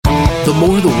The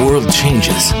more the world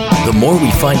changes, the more we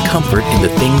find comfort in the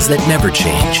things that never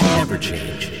change.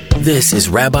 This is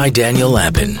Rabbi Daniel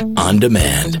Lapin On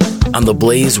Demand on the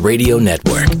Blaze Radio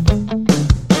Network.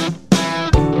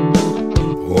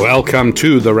 Welcome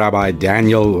to the Rabbi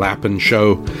Daniel Lapin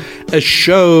Show, a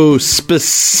show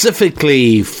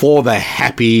specifically for the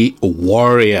happy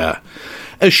warrior.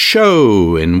 A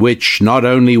show in which not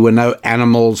only were no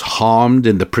animals harmed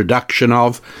in the production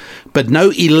of, but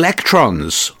no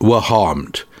electrons were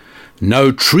harmed.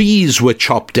 No trees were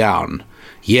chopped down.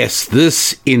 Yes,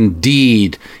 this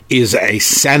indeed is a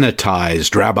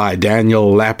sanitized Rabbi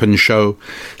Daniel Lapin show,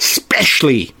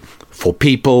 especially for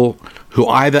people who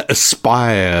either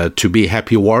aspire to be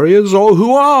happy warriors or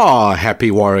who are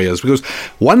happy warriors. Because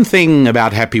one thing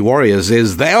about happy warriors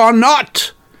is they are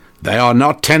not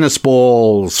tennis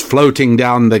balls floating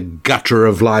down the gutter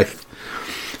of life.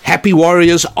 Happy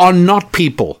warriors are not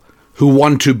people who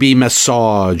want to be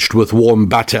massaged with warm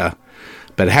butter.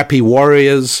 But happy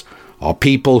warriors are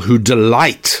people who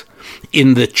delight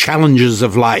in the challenges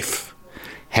of life.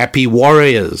 Happy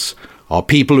warriors are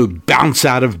people who bounce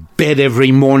out of bed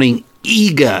every morning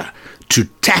eager to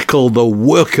tackle the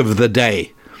work of the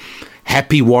day.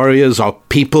 Happy warriors are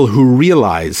people who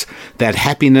realize that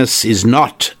happiness is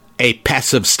not a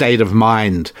passive state of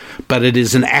mind, but it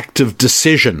is an active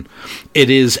decision. It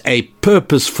is a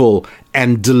purposeful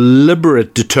and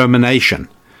deliberate determination.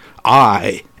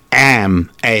 I am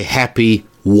a happy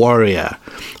warrior.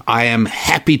 I am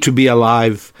happy to be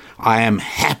alive. I am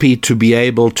happy to be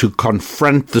able to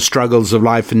confront the struggles of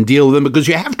life and deal with them, because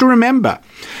you have to remember,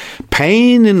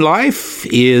 pain in life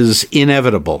is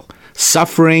inevitable.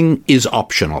 Suffering is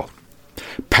optional.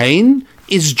 Pain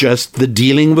is just the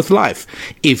dealing with life.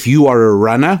 If you are a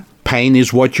runner, pain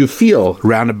is what you feel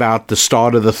round about the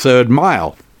start of the 3rd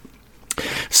mile.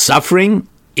 Suffering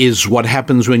is what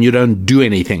happens when you don't do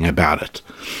anything about it.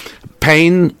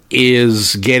 Pain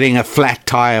is getting a flat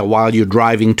tire while you're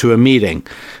driving to a meeting.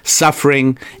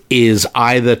 Suffering is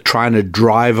either trying to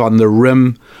drive on the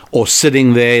rim or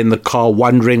sitting there in the car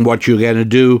wondering what you're going to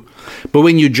do. But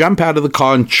when you jump out of the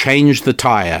car and change the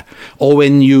tire, or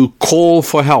when you call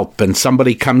for help and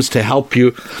somebody comes to help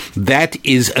you, that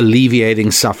is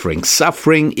alleviating suffering.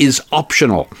 Suffering is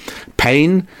optional.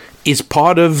 Pain is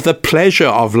part of the pleasure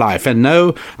of life. And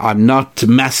no, I'm not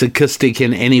masochistic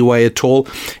in any way at all.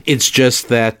 It's just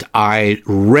that I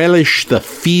relish the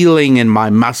feeling in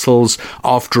my muscles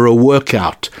after a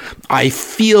workout. I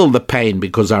feel the pain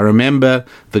because I remember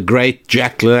the great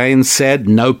Jack LaLanne said,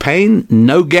 no pain,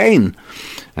 no gain.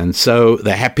 And so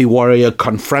the happy warrior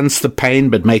confronts the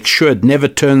pain, but makes sure it never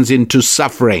turns into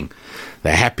suffering.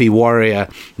 The happy warrior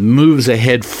moves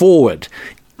ahead forward,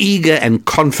 eager and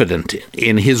confident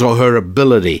in his or her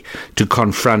ability to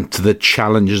confront the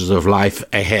challenges of life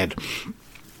ahead,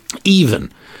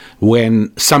 even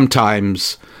when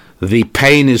sometimes the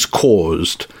pain is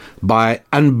caused by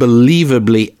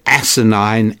unbelievably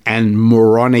asinine and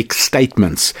moronic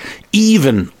statements,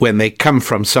 even when they come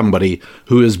from somebody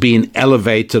who has been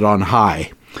elevated on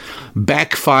high.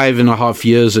 Back 5.5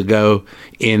 years ago,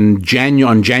 on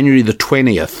January the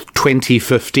 20th,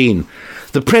 2015,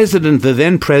 the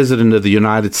then president of the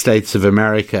United States of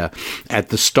America, at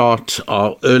the start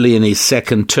or early in his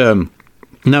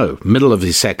middle of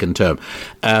his second term,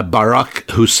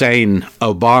 Barack Hussein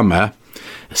Obama,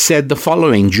 said the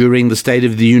following during the State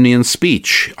of the Union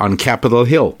speech on Capitol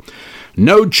Hill: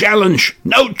 No challenge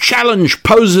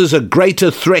poses a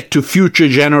greater threat to future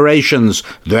generations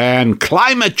than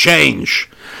climate change.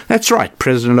 That's right,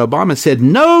 President Obama said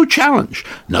no challenge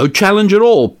at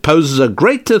all poses a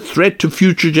greater threat to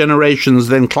future generations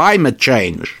than climate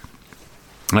change.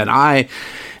 And I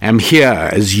am here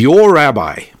as your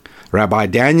rabbi, Rabbi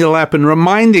Daniel Lapin,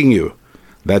 reminding you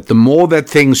that the more that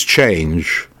things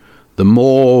change, the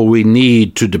more we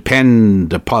need to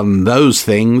depend upon those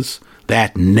things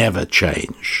that never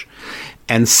change.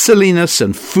 And silliness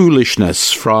and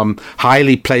foolishness from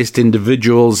highly placed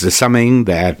individuals is something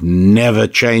that never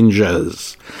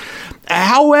changes.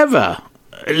 However,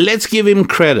 let's give him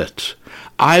credit.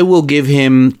 I will give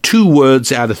him 2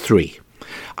 words out of 3.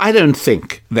 I don't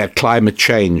think that climate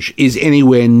change is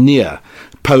anywhere near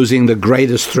posing the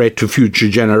greatest threat to future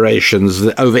generations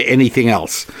over anything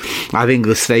else. I think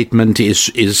the statement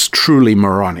is truly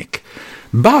moronic.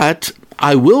 But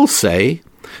I will say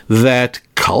that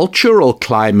cultural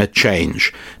climate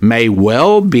change may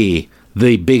well be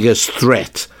the biggest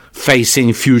threat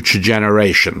facing future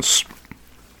generations.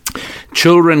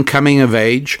 Children coming of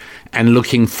age and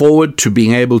looking forward to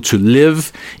being able to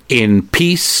live in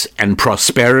peace and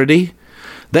prosperity,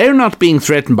 they are not being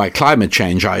threatened by climate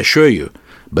change, I assure you,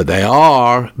 but they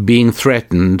are being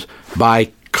threatened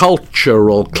by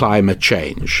cultural climate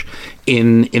change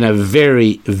in a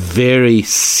very, very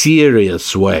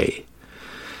serious way.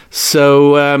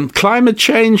 So climate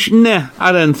change, nah,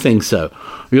 I don't think so.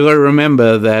 You've got to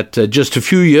remember that just a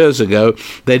few years ago,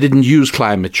 they didn't use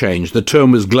climate change. The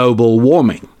term was global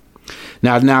warming.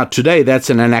 Now today, that's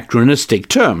an anachronistic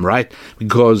term, right?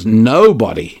 Because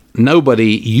nobody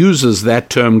uses that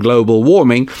term global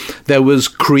warming that was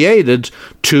created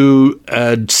to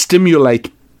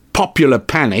stimulate popular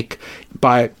panic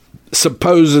by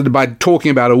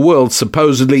talking about a world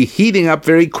supposedly heating up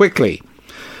very quickly.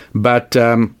 But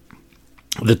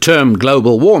the term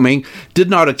global warming did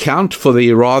not account for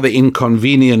the rather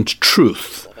inconvenient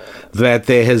truth that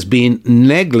there has been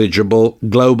negligible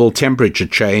global temperature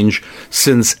change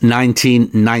since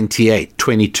 1998,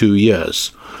 22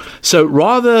 years. So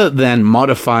rather than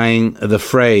modifying the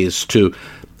phrase to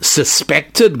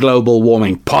suspected global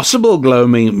warming, possible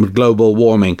global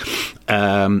warming,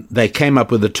 they came up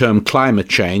with the term climate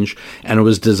change, and it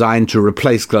was designed to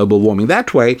replace global warming.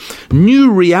 That way,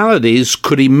 new realities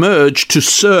could emerge to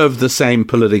serve the same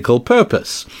political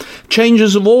purpose.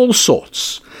 Changes of all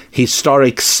sorts.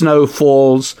 Historic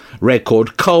snowfalls,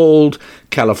 record cold,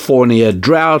 California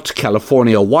drought,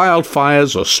 California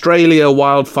wildfires, Australia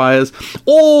wildfires,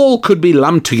 all could be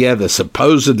lumped together,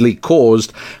 supposedly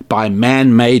caused by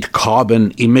man-made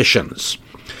carbon emissions.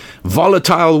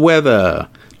 Volatile weather,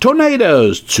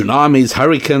 tornadoes, tsunamis,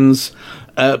 hurricanes,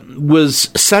 was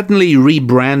suddenly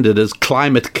rebranded as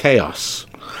climate chaos.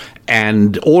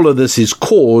 And all of this is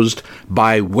caused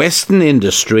by Western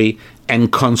industry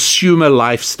and consumer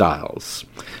lifestyles.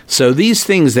 So these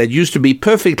things that used to be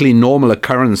perfectly normal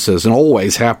occurrences and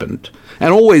always happened,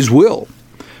 and always will,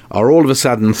 are all of a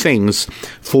sudden things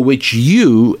for which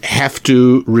you have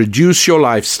to reduce your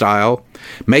lifestyle,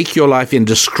 make your life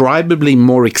indescribably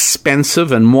more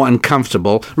expensive and more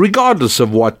uncomfortable, regardless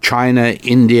of what China,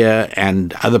 India,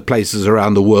 and other places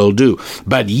around the world do.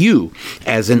 But you,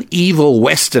 as an evil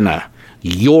Westerner,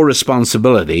 your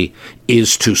responsibility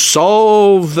is to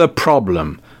solve the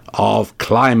problem of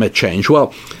climate change.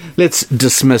 Well, let's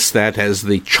dismiss that as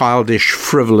the childish,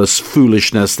 frivolous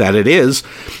foolishness that it is,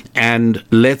 and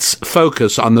let's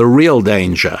focus on the real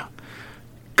danger: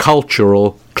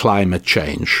 cultural climate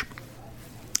change.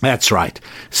 That's right,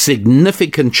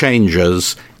 significant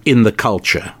changes in the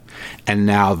culture. And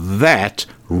now that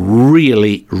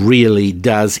really, really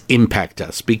does impact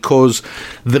us, because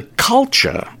the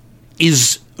culture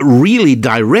is really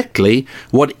directly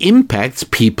what impacts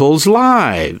people's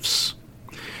lives.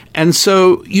 And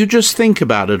so you just think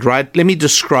about it, right? Let me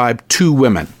describe two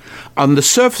women. On the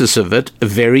surface of it,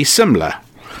 very similar.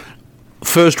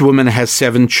 First woman has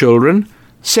 7 children.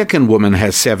 Second woman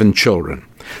has 7 children.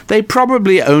 They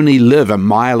probably only live a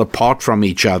mile apart from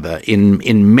each other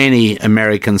in many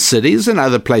American cities and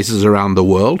other places around the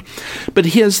world. But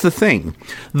here's the thing.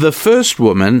 The first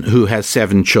woman, who has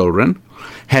 7 children,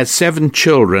 has 7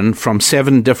 children from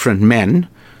 7 different men,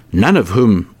 none of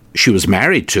whom she was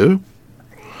married to.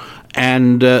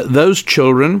 And those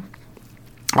children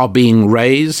are being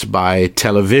raised by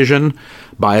television,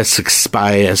 by a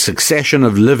succession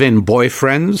of live-in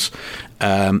boyfriends,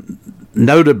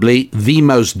 notably the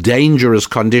most dangerous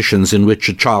conditions in which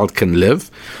a child can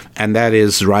live. And that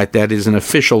is an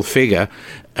official figure,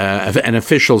 an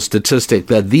official statistic,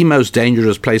 that the most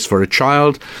dangerous place for a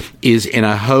child is in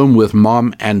a home with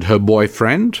mom and her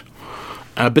boyfriend.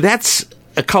 But that's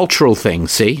a cultural thing,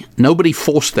 see? Nobody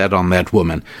forced that on that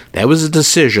woman. That was a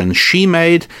decision she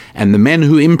made, and the men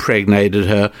who impregnated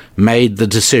her made the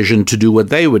decision to do what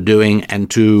they were doing and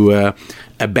to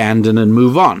abandon and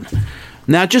move on.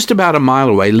 Now, just about a mile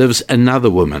away lives another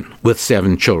woman with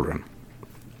 7 children.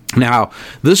 Now,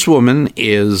 this woman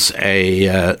is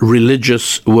a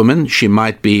religious woman. She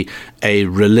might be a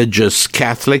religious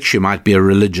Catholic. She might be a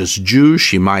religious Jew.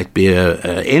 She might be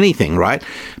anything, right?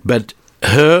 But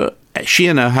she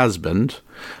and her husband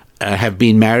have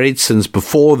been married since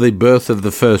before the birth of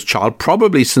the first child,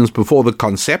 probably since before the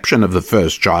conception of the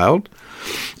first child,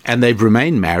 and they've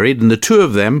remained married, and the two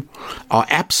of them are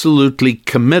absolutely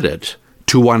committed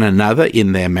to one another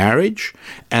in their marriage,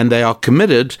 and they are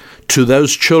committed to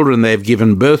those children they've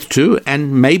given birth to,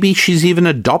 and maybe she's even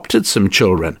adopted some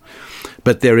children.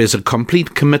 But there is a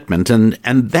complete commitment, and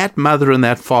that mother and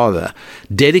that father,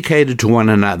 dedicated to one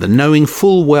another, knowing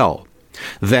full well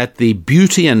that the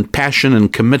beauty and passion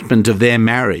and commitment of their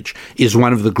marriage is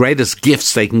one of the greatest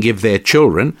gifts they can give their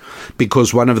children,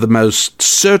 because one of the most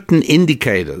certain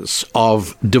indicators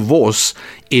of divorce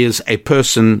is a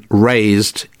person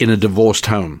raised in a divorced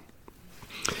home.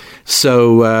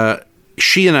 So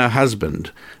she and her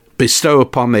husband bestow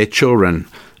upon their children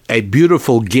a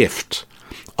beautiful gift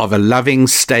of a loving,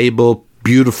 stable,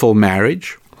 beautiful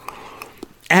marriage,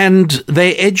 and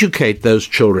they educate those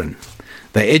children.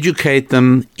 They educate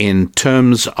them in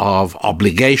terms of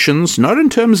obligations, not in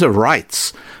terms of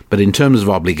rights, but in terms of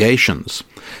obligations.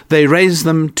 They raise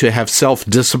them to have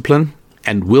self-discipline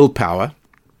and willpower.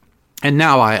 And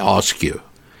now I ask you,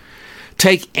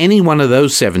 take any one of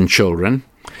those 7 children,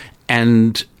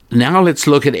 and now let's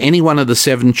look at any one of the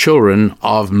 7 children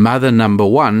of mother number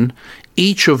 1,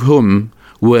 each of whom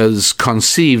was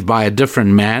conceived by a different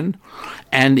man.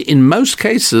 And in most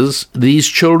cases, these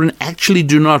children actually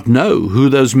do not know who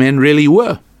those men really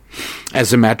were.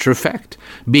 As a matter of fact,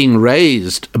 being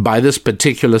raised by this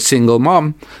particular single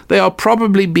mom, they are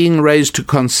probably being raised to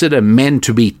consider men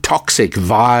to be toxic,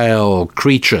 vile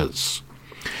creatures.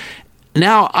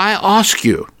 Now, I ask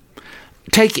you,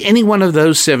 take any one of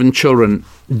those 7 children,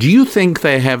 do you think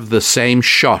they have the same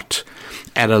shot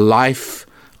at a life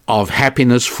of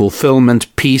happiness,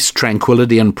 fulfillment, peace,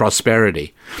 tranquility, and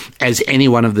prosperity as any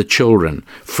one of the children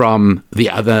from the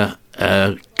other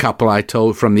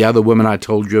from the other woman I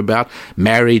told you about,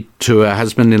 married to a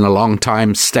husband in a long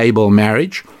time, stable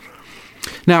marriage?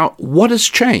 Now, what has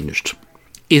changed?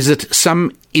 Is it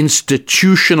some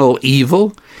institutional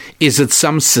evil? Is it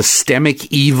some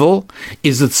systemic evil?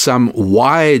 Is it some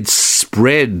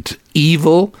widespread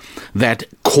evil that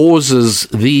causes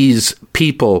these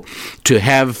people to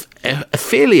have a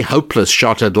fairly hopeless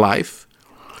shot at life?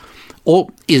 Or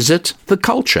is it the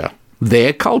culture,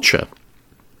 their culture?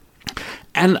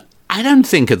 And I don't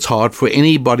think it's hard for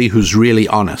anybody who's really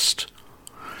honest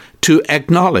to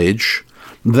acknowledge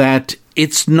that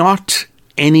it's not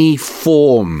any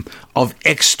form of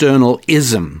external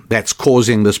ism that's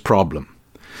causing this problem,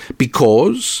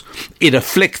 because it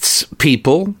afflicts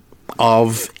people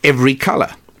of every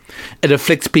color. It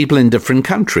afflicts people in different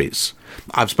countries.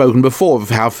 I've spoken before of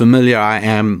how familiar I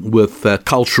am with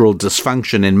cultural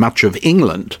dysfunction in much of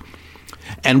England.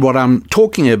 And what I'm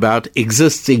talking about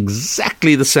exists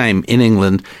exactly the same in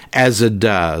England as it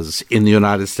does in the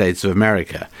United States of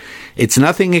America. It's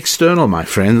nothing external, my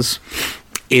friends.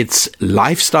 It's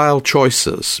lifestyle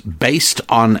choices based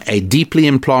on a deeply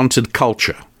implanted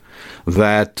culture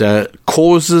that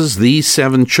causes these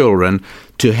 7 children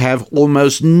to have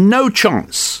almost no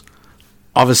chance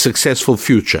of a successful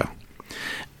future.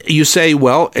 You say,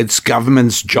 well, it's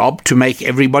government's job to make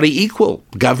everybody equal.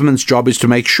 Government's job is to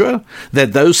make sure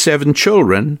that those 7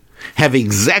 children have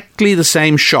exactly the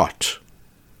same shot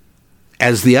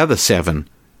as the other 7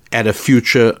 at a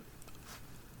future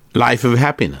life of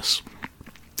happiness.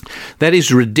 That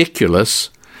is ridiculous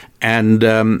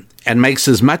and makes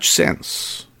as much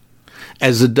sense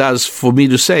as it does for me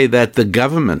to say that the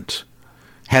government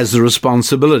has the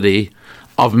responsibility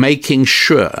of making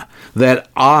sure that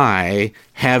I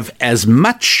have as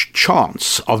much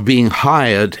chance of being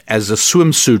hired as a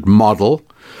swimsuit model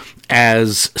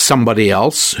as somebody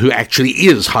else who actually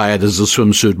is hired as a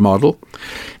swimsuit model.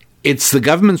 It's the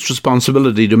government's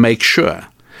responsibility to make sure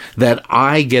that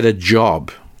I get a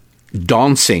job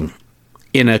dancing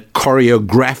in a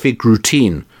choreographic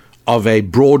routine of a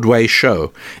Broadway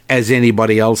show as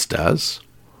anybody else does.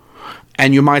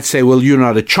 And you might say, well, you're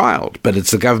not a child, but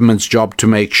it's the government's job to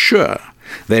make sure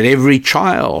that every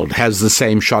child has the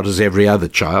same shot as every other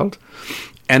child.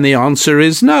 And the answer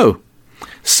is no.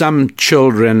 Some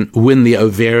children win the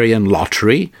ovarian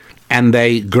lottery and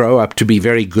they grow up to be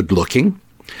very good looking.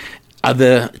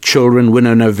 Other children win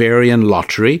an ovarian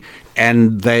lottery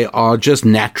and they are just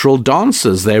natural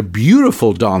dancers. They're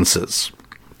beautiful dancers.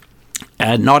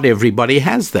 Not everybody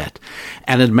has that.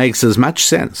 And it makes as much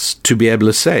sense to be able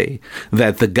to say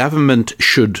that the government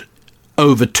should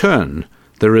overturn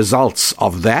the results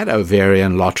of that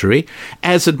ovarian lottery,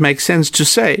 as it makes sense to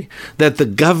say that the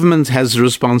government has the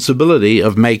responsibility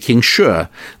of making sure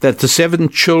that the 7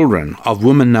 children of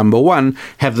woman number 1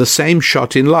 have the same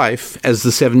shot in life as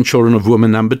the 7 children of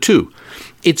woman number 2.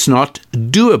 It's not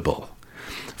doable.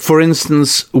 For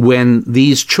instance, when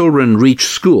these children reach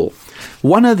school,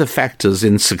 one of the factors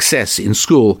in success in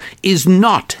school is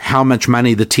not how much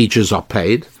money the teachers are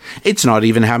paid. It's not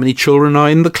even how many children are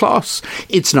in the class.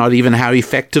 It's not even how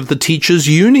effective the teachers'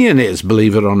 union is,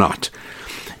 believe it or not.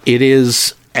 It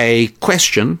is a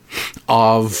question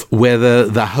of whether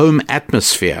the home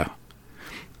atmosphere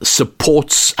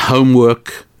supports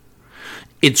homework.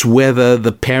 It's whether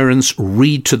the parents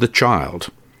read to the child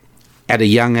at a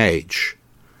young age.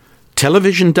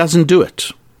 Television doesn't do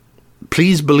it.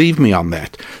 Please believe me on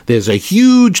that. There's a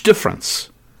huge difference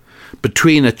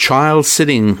between a child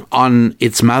sitting on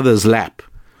its mother's lap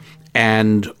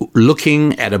and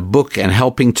looking at a book and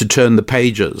helping to turn the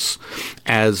pages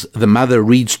as the mother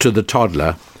reads to the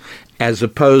toddler, as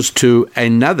opposed to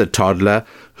another toddler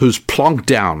who's plonked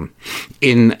down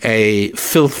in a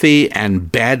filthy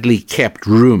and badly kept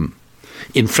room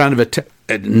in front of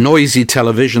a noisy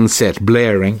television set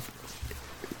blaring.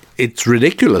 It's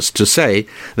ridiculous to say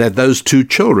that those two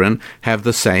children have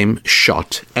the same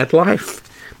shot at life.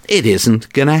 It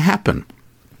isn't going to happen.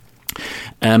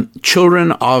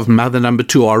 Children of mother number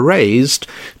two are raised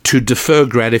to defer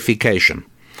gratification.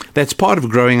 That's part of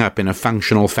growing up in a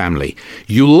functional family.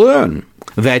 You learn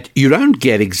that you don't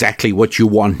get exactly what you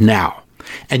want now.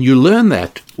 And you learn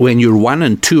that when you're 1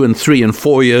 and 2 and 3 and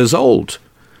 4 years old.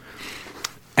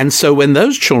 And so when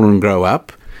those children grow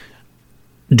up,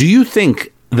 do you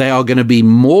think they are going to be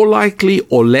more likely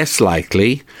or less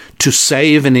likely to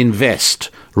save and invest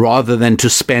rather than to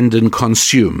spend and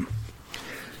consume?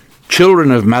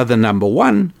 Children of mother number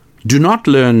one do not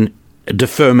learn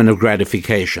deferment of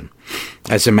gratification.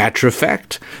 As a matter of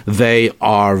fact, they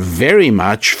are very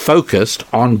much focused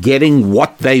on getting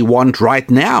what they want right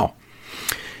now.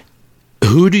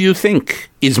 Who do you think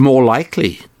is more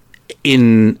likely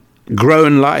in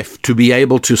grown life to be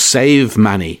able to save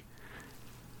money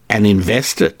and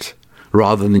invest it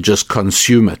rather than just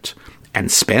consume it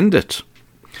and spend it?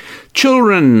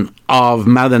 Children of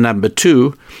mother number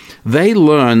two, they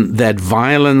learn that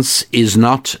violence is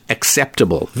not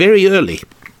acceptable very early,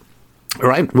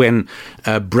 right? When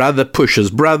brother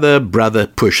pushes brother, brother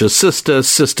pushes sister,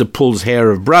 sister pulls hair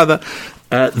of brother,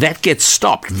 that gets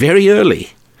stopped very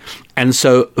early. And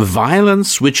so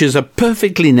violence, which is a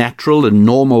perfectly natural and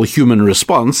normal human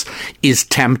response, is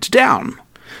tamped down,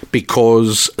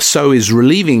 because so is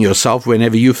relieving yourself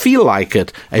whenever you feel like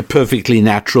it, a perfectly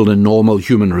natural and normal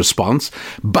human response,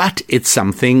 but it's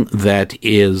something that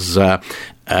is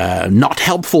not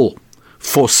helpful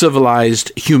for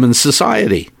civilized human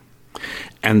society.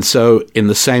 And so in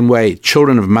the same way,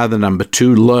 children of mother number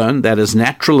two learn that as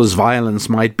natural as violence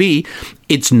might be,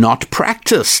 it's not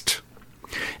practiced.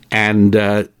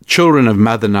 And children of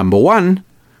mother number one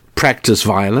practice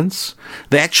violence.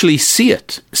 They actually see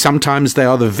it. Sometimes they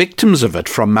are the victims of it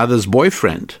from mother's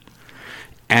boyfriend.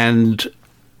 And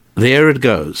there it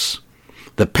goes.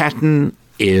 The pattern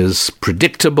is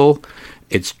predictable.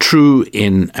 It's true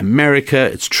in America.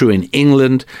 It's true in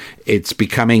England. It's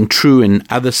becoming true in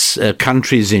other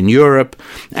countries in Europe.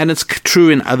 And it's true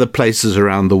in other places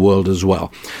around the world as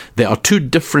well. There are two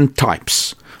different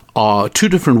types, two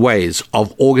different ways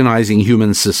of organizing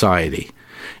human society.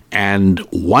 And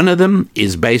one of them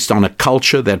is based on a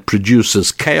culture that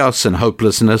produces chaos and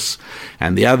hopelessness,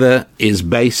 and the other is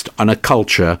based on a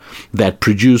culture that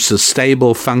produces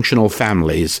stable, functional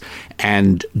families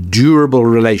and durable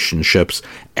relationships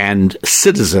and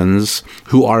citizens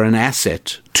who are an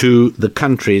asset to the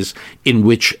countries in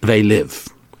which they live.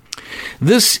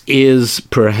 This is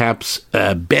perhaps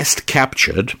best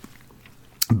captured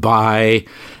by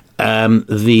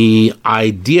the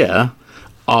idea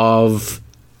of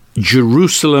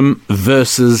Jerusalem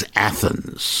versus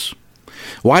Athens.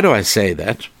 Why do I say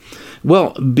that? Well,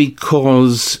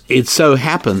 because it so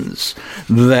happens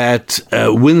that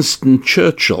Winston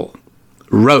Churchill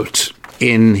wrote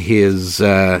in his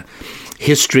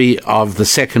history of the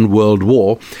Second World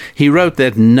War, he wrote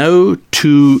that no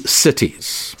two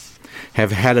cities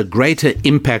have had a greater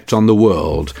impact on the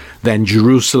world than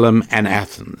Jerusalem and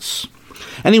Athens.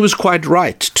 And he was quite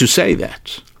right to say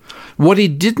that. What he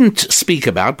didn't speak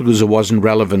about, because it wasn't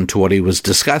relevant to what he was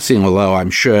discussing, although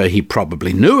I'm sure he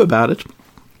probably knew about it,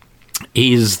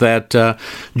 is that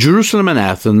Jerusalem and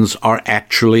Athens are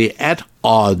actually at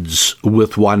odds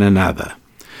with one another.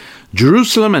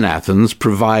 Jerusalem and Athens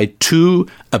provide two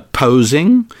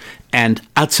opposing and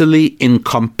utterly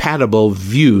incompatible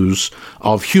views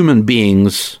of human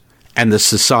beings and the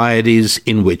societies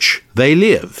in which they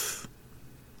live.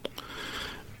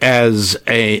 As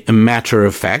a matter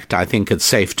of fact, I think it's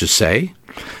safe to say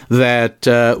that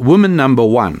woman number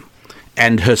one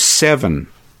and her 7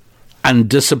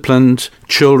 undisciplined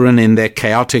children in their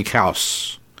chaotic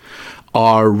house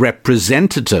are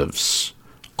representatives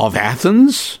of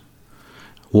Athens,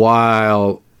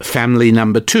 while family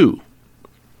number 2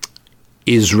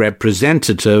 is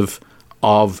representative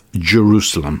of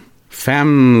Jerusalem.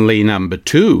 Family number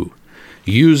 2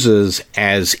 uses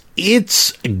as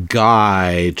its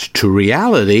guide to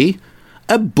reality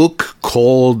a book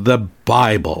called the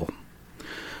Bible,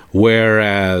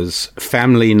 whereas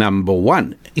family number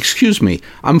 1, excuse me,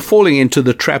 I'm falling into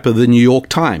the trap of the New York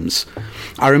Times.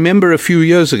 I remember a few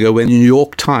years ago when the New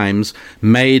York Times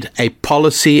made a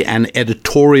policy and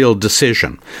editorial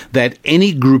decision that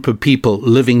any group of people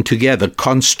living together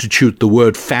constitute the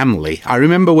word family. I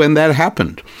remember when that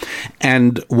happened.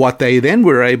 And what they then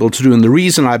were able to do, and the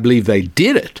reason I believe they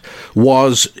did it,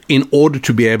 was in order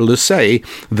to be able to say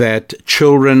that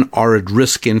children are at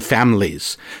risk in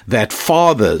families, that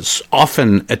fathers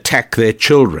often attack their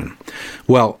children.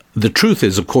 Well, the truth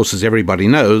is, of course, as everybody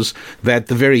knows, that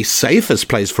the very safest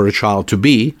place for a child to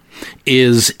be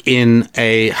is in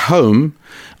a home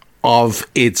of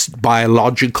its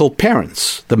biological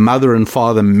parents, the mother and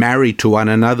father married to one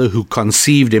another who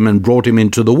conceived him and brought him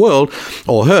into the world,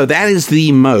 or her. That is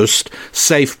the most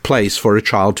safe place for a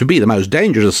child to be. The most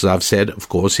dangerous, as I've said, of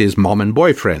course, is mom and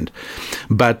boyfriend.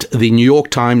 But the New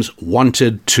York Times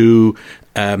wanted to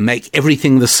make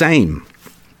everything the same.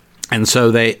 And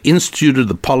so they instituted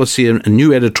the policy, a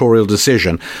new editorial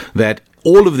decision, that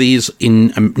all of these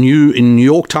in New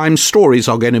York Times stories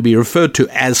are going to be referred to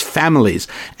as families.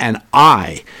 And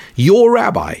I, your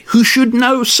rabbi, who should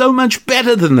know so much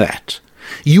better than that,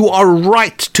 you are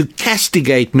right to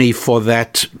castigate me for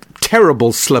that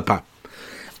terrible slip-up.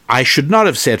 I should not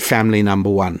have said family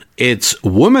number one. It's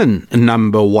woman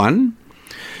number one.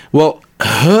 Well,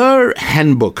 her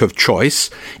handbook of choice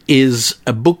is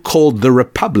a book called The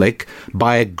Republic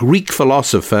by a Greek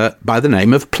philosopher by the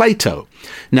name of Plato.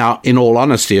 Now, in all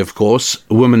honesty, of course,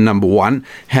 woman number one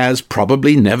has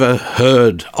probably never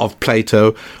heard of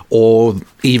Plato or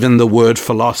even the word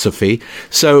philosophy.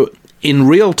 So in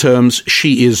real terms,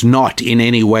 she is not in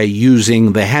any way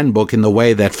using the handbook in the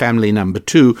way that family number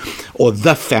two or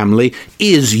the family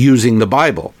is using the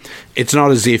Bible. It's not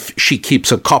as if she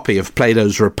keeps a copy of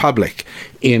Plato's Republic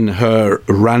in her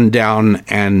rundown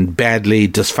and badly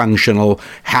dysfunctional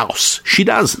house. She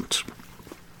doesn't.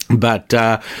 But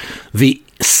the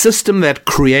system that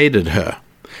created her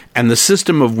and the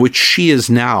system of which she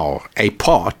is now a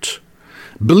part,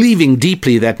 believing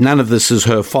deeply that none of this is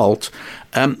her fault,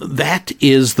 that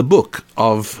is the book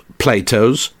of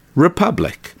Plato's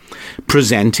Republic,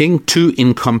 presenting two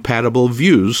incompatible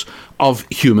views of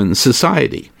human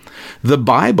society. The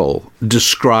Bible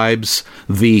describes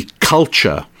the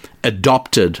culture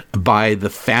adopted by the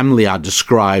family I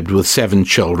described with 7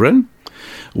 children,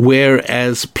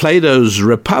 whereas Plato's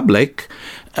Republic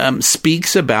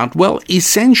speaks about, well,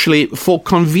 essentially, for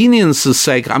convenience's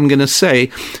sake, I'm going to say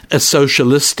a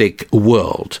socialistic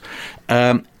world.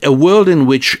 A world in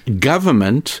which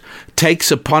government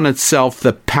takes upon itself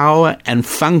the power and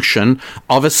function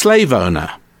of a slave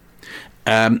owner.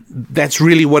 That's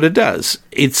really what it does.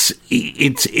 It's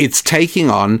taking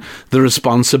on the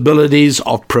responsibilities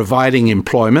of providing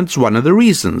employment. It's one of the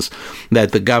reasons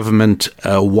that the government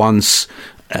wants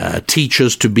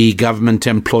teachers to be government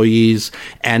employees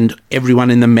and everyone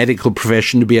in the medical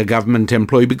profession to be a government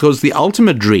employee, because the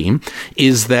ultimate dream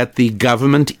is that the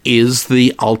government is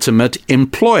the ultimate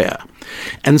employer.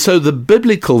 And so the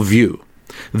biblical view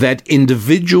that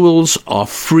individuals are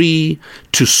free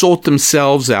to sort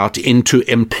themselves out into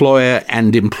employer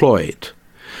and employed,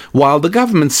 while the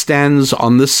government stands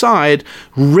on the side,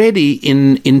 ready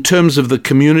in terms of the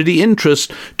community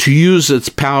interest to use its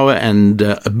power and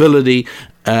ability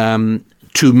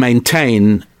to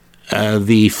maintain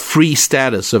the free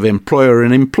status of employer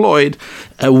and employed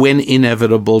when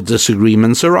inevitable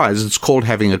disagreements arise. It's called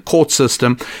having a court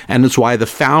system, and it's why the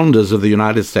founders of the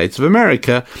United States of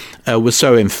America were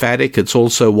so emphatic. It's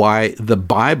also why the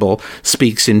Bible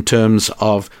speaks in terms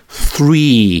of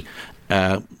 3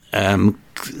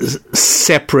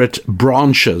 separate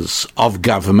branches of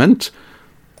government.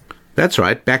 That's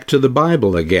right, back to the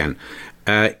Bible again.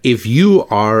 If you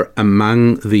are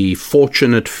among the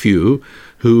fortunate few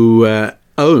who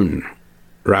own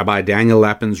Rabbi Daniel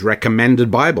Lapin's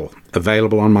recommended Bible,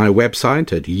 available on my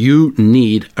website at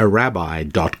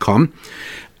youneedarabbi.com,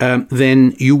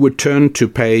 then you would turn to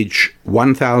page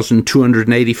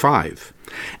 1285.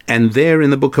 And there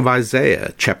in the book of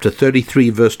Isaiah, chapter 33,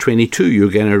 verse 22,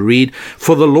 you're going to read,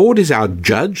 "For the Lord is our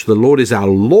judge, the Lord is our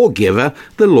lawgiver,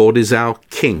 the Lord is our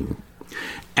king."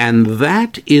 And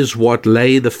that is what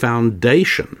lay the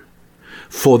foundation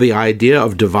for the idea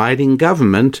of dividing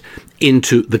government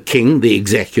into the king, the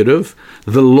executive,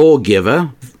 the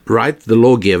lawgiver, right? The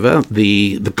lawgiver,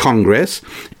 the Congress,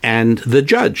 and the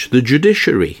judge, the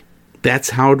judiciary.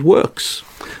 That's how it works.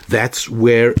 That's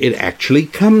where it actually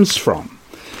comes from.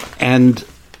 And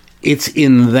it's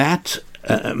in that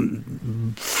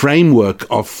framework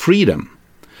of freedom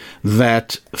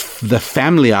that the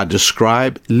family I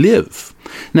describe live.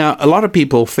 Now, a lot of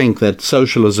people think that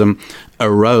socialism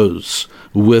arose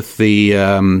with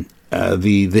the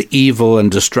evil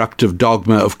and destructive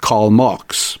dogma of Karl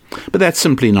Marx, but that's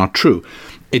simply not true.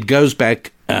 It goes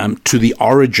back to the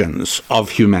origins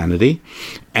of humanity,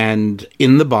 and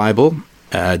in the Bible,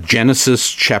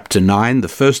 Genesis chapter 9, the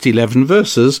first 11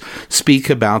 verses speak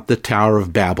about the Tower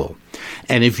of Babel.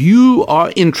 And if you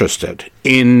are interested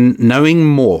in knowing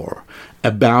more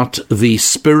about the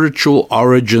spiritual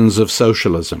origins of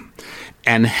socialism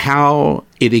and how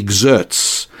it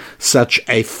exerts such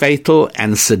a fatal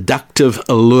and seductive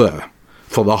allure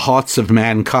for the hearts of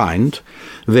mankind,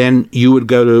 then you would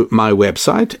go to my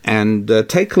website and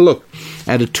take a look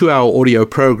at a 2-hour audio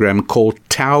program called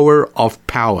Tower of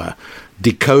Power,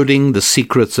 Decoding the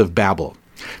Secrets of Babel.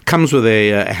 Comes with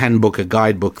a handbook, a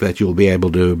guidebook that you'll be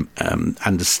able to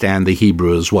understand the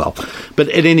Hebrew as well. But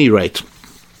at any rate,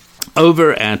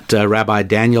 over at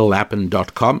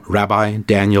RabbiDanielLappin.com,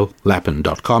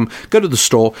 RabbiDanielLappin.com, go to the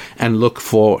store and look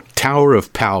for Tower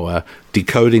of Power,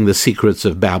 Decoding the Secrets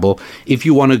of Babel, if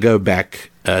you want to go back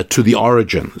to the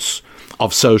origins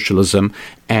of socialism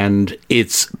and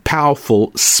its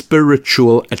powerful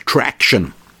spiritual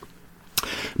attraction.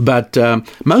 But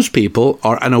most people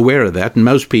are unaware of that, and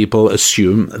most people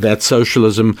assume that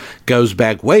socialism goes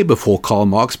back way before Karl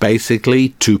Marx, basically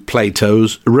to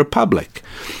Plato's Republic.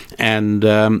 And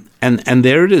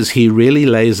there it is. He really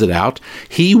lays it out.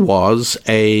 He was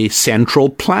a central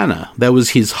planner. That was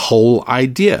his whole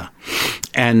idea.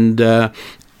 And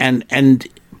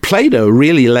Plato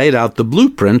really laid out the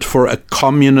blueprint for a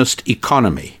communist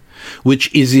economy,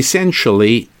 which is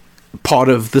essentially part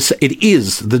of this. It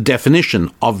is the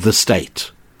definition of the state.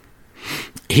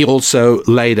 He also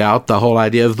laid out the whole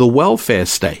idea of the welfare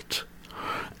state,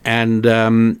 and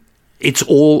it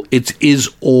is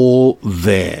all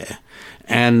there.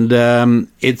 And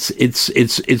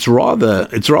it's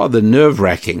rather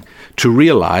nerve-wracking to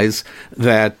realize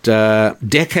that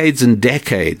decades and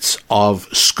decades of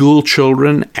school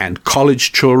children and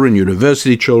college children,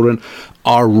 university children,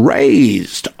 are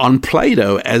raised on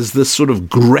Plato as this sort of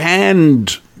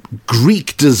grand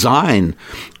Greek design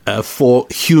for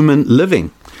human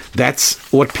living. That's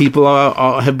what people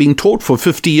have been taught for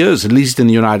 50 years, at least in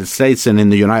the United States and in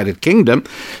the United Kingdom.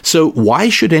 So why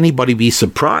should anybody be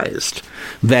surprised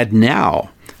that now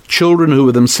children who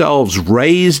were themselves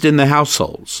raised in the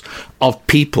households of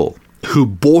people who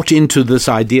bought into this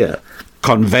idea,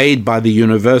 conveyed by the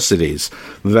universities,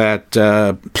 that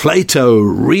Plato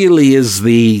really is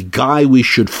the guy we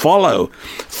should follow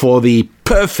for the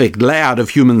perfect layout of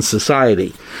human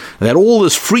society, that all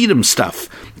this freedom stuff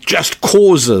just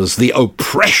causes the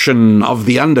oppression of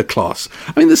the underclass.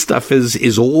 I mean, this stuff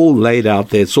is all laid out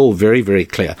there. It's all very, very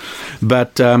clear.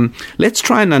 But let's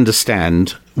try and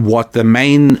understand what the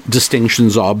main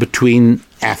distinctions are between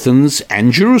Athens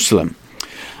and Jerusalem.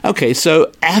 Okay,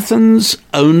 so Athens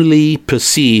only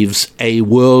perceives a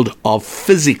world of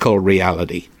physical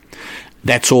reality.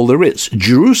 That's all there is.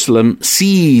 Jerusalem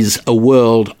sees a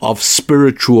world of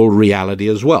spiritual reality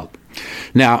as well.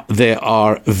 Now, there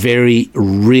are very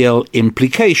real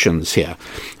implications here.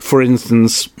 For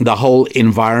instance, the whole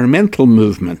environmental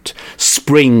movement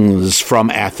springs from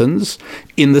Athens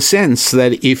in the sense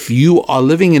that if you are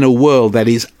living in a world that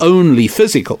is only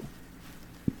physical,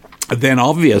 then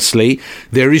obviously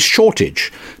there is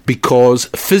shortage because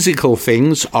physical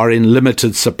things are in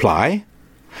limited supply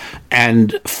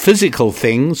and physical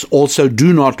things also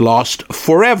do not last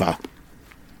forever.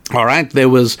 All right, there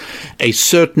was a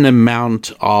certain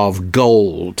amount of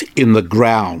gold in the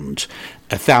ground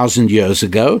 1,000 years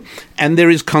ago, and there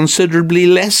is considerably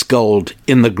less gold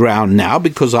in the ground now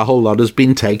because a whole lot has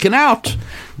been taken out.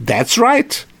 That's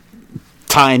right.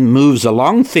 Time moves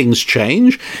along, things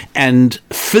change, and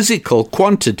physical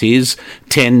quantities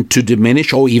tend to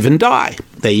diminish or even die.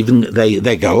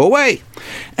 They go away.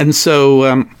 And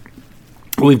so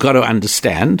we've got to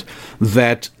understand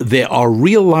that there are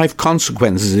real-life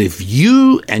consequences. If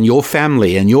you and your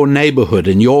family and your neighborhood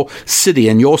and your city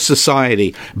and your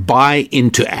society buy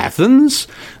into Athens,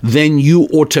 then you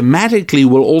automatically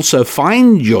will also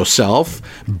find yourself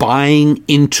buying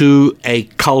into a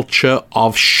culture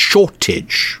of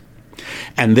shortage.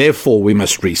 And therefore we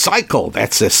must recycle.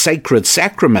 That's a sacred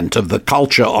sacrament of the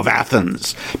culture of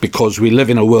Athens, because we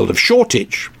live in a world of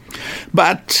shortage.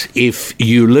 But if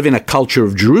you live in a culture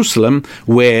of Jerusalem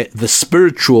where the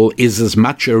spiritual is as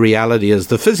much a reality as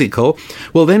the physical,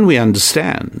 well, then we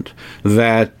understand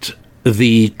that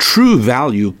the true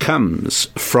value comes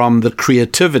from the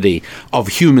creativity of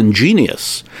human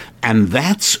genius, and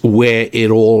that's where it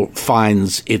all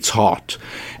finds its heart,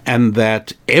 and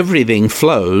that everything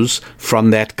flows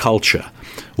from that culture.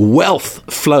 Wealth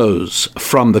flows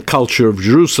from the culture of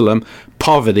Jerusalem.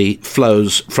 Poverty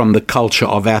flows from the culture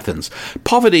of Athens.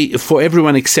 Poverty for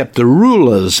everyone except the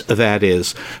rulers, that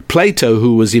is. Plato,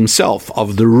 who was himself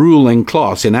of the ruling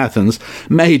class in Athens,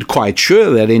 made quite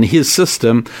sure that in his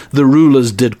system the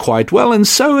rulers did quite well, and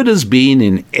so it has been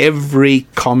in every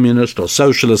communist or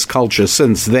socialist culture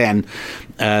since then.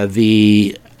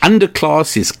 The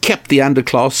underclass is kept the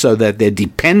underclass so that their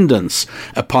dependence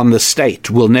upon the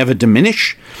state will never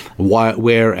diminish,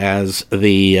 whereas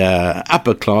the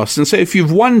upper class. And so if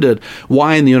you've wondered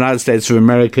why in the United States of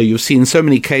America you've seen so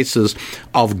many cases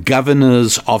of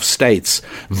governors of states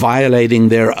violating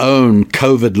their own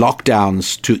COVID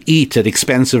lockdowns to eat at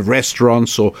expensive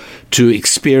restaurants or to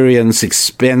experience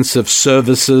expensive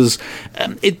services,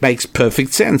 it makes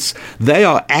perfect sense. They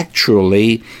are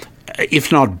actually,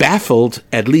 if not baffled,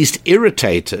 at least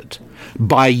irritated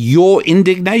by your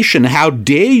indignation. How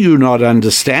dare you not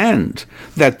understand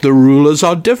that the rulers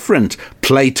are different?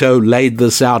 Plato laid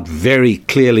this out very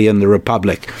clearly in the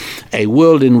Republic. A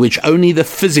world in which only the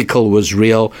physical was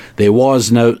real, there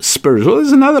was no spiritual.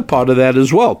 There's another part of that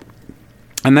as well.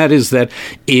 And that is that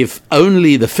if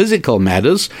only the physical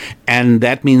matters, and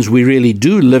that means we really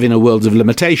do live in a world of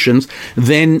limitations,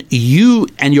 then you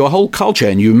and your whole culture,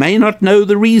 and you may not know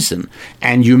the reason,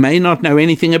 and you may not know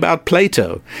anything about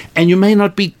Plato, and you may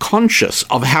not be conscious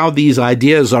of how these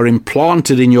ideas are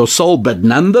implanted in your soul, but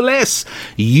nonetheless,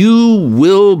 you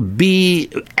will be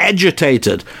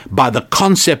agitated by the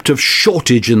concept of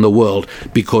shortage in the world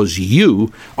because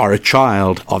you are a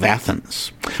child of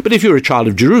Athens. But if you're a child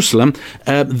of Jerusalem,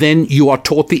 then you are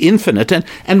taught the infinite.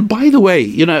 And by the way,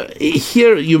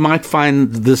 here you might find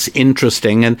this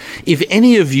interesting. And if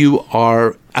any of you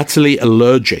are utterly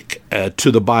allergic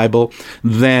to the Bible,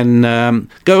 then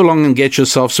go along and get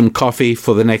yourself some coffee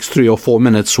for the next 3 or 4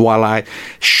 minutes while I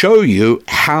show you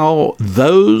how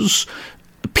those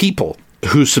people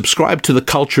who subscribe to the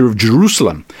culture of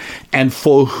Jerusalem and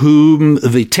for whom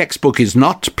the textbook is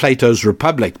not Plato's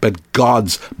Republic but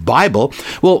God's Bible,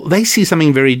 well, they see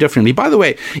something very differently. By the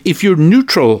way, if you're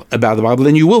neutral about the Bible,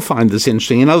 then you will find this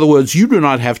interesting. In other words, you do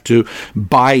not have to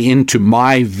buy into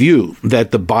my view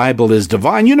that the Bible is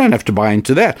divine. You don't have to buy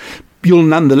into that. You'll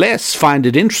nonetheless find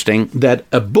it interesting that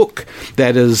a book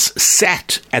that has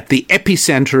sat at the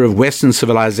epicenter of Western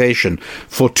civilization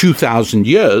for 2,000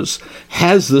 years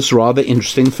has this rather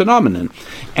interesting phenomenon.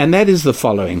 And that is the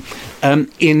following.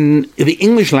 In the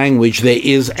English language, there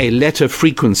is a letter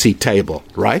frequency table,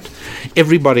 right?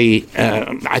 Everybody,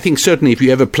 I think certainly if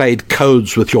you ever played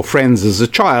codes with your friends as a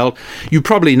child, you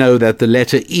probably know that the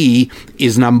letter E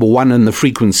is number 1 in the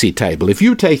frequency table. If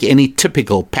you take any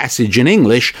typical passage in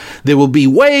English, there will be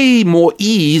way more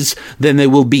E's than there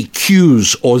will be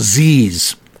Q's or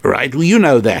Z's. Right? Well, you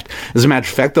know that. As a matter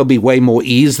of fact, there'll be way more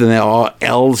E's than there are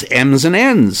L's, M's, and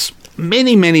N's.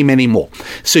 Many, many, many more.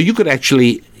 So you could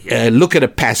actually look at a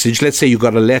passage. Let's say you've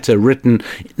got a letter written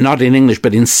not in English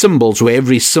but in symbols, where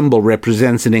every symbol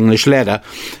represents an English letter,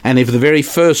 and if the very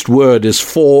first word is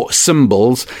 4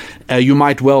 symbols, you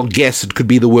might well guess it could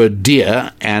be the word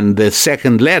dear, and the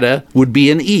second letter would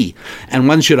be an E. And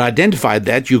once you'd identified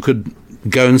that, you could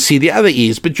go and see the other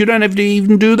E's, but you don't have to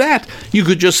even do that. You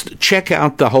could just check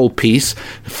out the whole piece,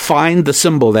 find the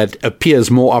symbol that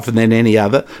appears more often than any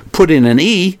other, put in an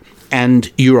E,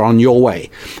 and you're on your way.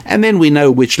 And then we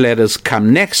know which letters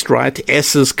come next, right?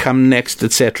 S's come next,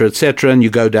 etc., and you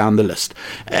go down the list.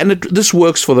 And this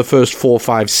works for the first 4,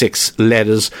 5, 6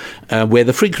 letters, where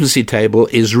the frequency table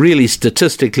is really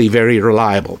statistically very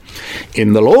reliable.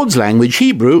 In the Lord's language,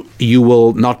 Hebrew, you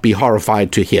will not be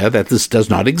horrified to hear that this does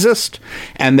not exist,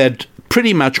 and that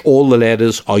pretty much all the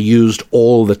letters are used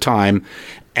all the time.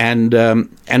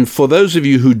 And for those of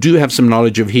you who do have some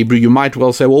knowledge of Hebrew, you might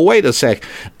well say, well, wait a sec,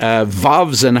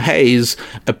 vavs and hays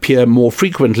appear more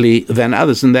frequently than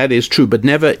others, and that is true, but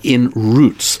never in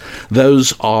roots.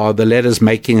 Those are the letters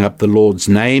making up the Lord's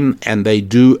name, and they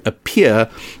do appear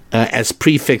as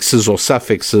prefixes or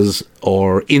suffixes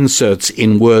or inserts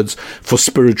in words for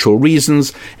spiritual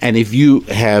reasons. And if you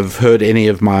have heard any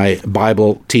of my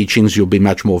Bible teachings, you'll be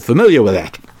much more familiar with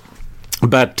that.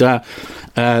 But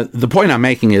the point I'm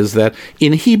making is that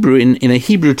in Hebrew, in a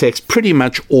Hebrew text, pretty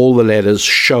much all the letters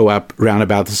show up around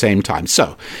about the same time.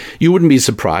 So you wouldn't be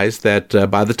surprised that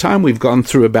by the time we've gone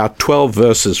through about 12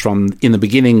 verses from in the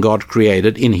beginning God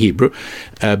created in Hebrew,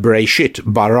 Bereshit,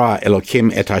 bara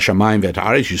Elokim et hashamayim ve'et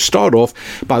haaretz, you start off,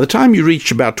 by the time you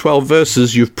reach about 12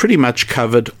 verses, you've pretty much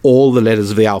covered all the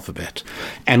letters of the alphabet.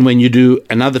 And when you do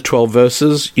another 12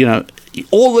 verses,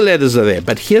 all the letters are there.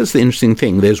 But here's the interesting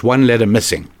thing. There's one letter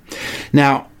missing.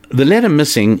 Now, the letter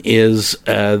missing is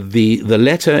the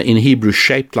letter in Hebrew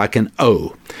shaped like an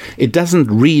O. It doesn't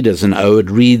read as an O. It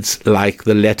reads like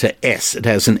the letter S. It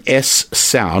has an S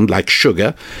sound like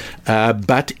sugar,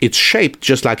 but it's shaped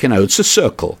just like an O. It's a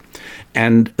circle.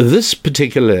 And this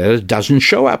particular letter doesn't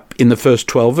show up in the first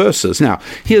 12 verses. Now,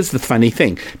 here's the funny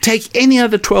thing. Take any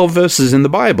other 12 verses in the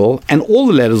Bible, and all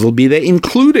the letters will be there,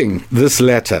 including this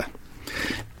letter.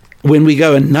 When we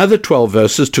go another 12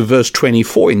 verses to verse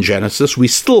 24 in Genesis, we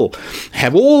still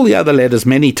have all the other letters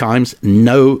many times.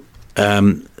 No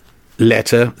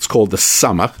letter, it's called the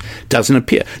samach, doesn't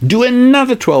appear. Do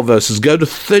another 12 verses, go to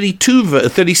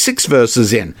 36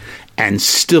 verses in, and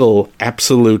still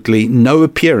absolutely no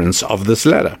appearance of this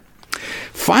letter.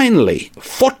 Finally,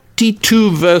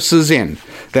 42 verses in,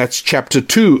 that's chapter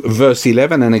 2, verse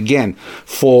 11. And again,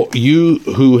 for you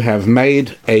who have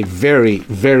made a very,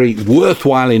 very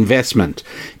worthwhile investment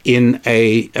in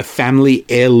a family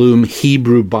heirloom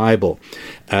Hebrew Bible,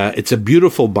 it's a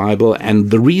beautiful Bible, and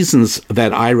the reasons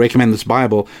that I recommend this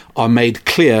Bible are made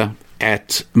clear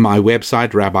at my website,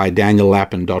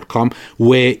 rabbidaniellapin.com,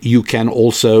 where you can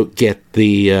also get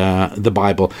the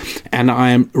Bible. And I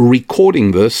am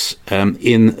recording this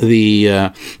in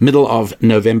the middle of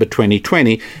November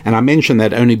 2020, and I mention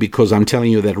that only because I'm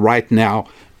telling you that right now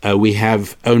we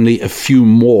have only a few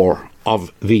more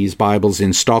of these Bibles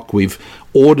in stock. We've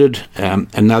ordered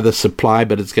another supply,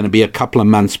 but it's going to be a couple of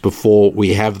months before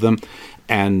we have them.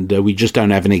 And we just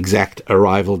don't have an exact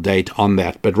arrival date on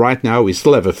that. But right now, we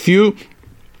still have a few.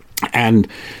 And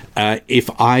if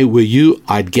I were you,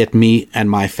 I'd get me and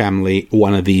my family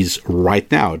one of these right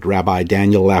now at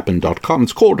rabbidaniellapin.com.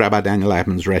 It's called Rabbi Daniel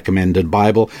Lapin's Recommended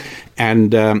Bible.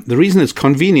 And the reason it's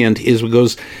convenient is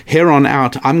because here on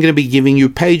out, I'm going to be giving you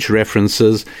page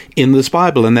references in this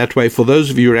Bible. And that way, for those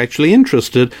of you who are actually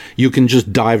interested, you can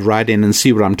just dive right in and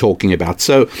see what I'm talking about.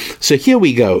 So here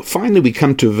we go. Finally, we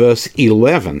come to verse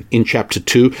 11 in chapter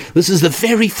 2. This is the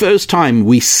very first time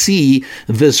we see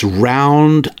this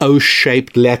round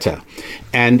O-shaped letter.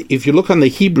 And if you look on the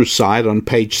Hebrew side on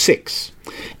page 6,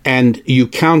 and you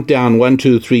count down 1,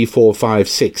 2, 3, 4, 5,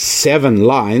 6, 7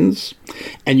 lines,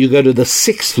 and you go to the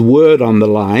 6th word on the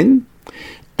line,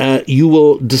 you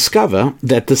will discover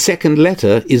that the second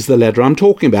letter is the letter I'm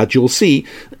talking about. You'll see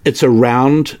it's a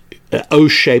round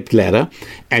O-shaped letter,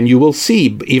 and you will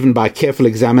see, even by careful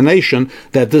examination,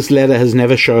 that this letter has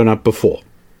never shown up before.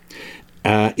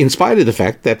 In spite of the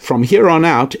fact that from here on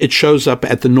out, it shows up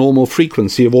at the normal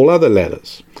frequency of all other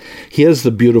letters. Here's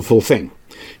the beautiful thing.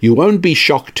 You won't be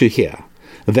shocked to hear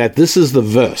that this is the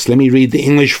verse. Let me read the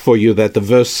English for you that the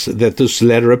verse that this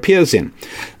letter appears in.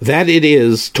 That it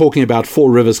is talking about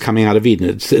 4 rivers coming out of Eden.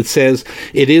 It says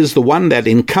it is the one that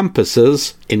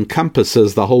encompasses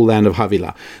the whole land of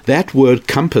Havilah. That word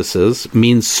compasses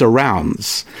means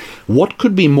surrounds. What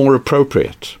could be more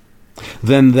appropriate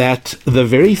than that the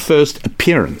very first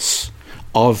appearance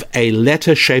of a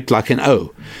letter shaped like an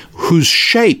O, whose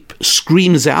shape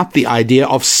screams out the idea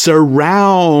of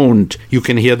surround. You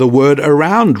can hear the word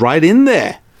around right in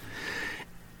there.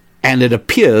 And it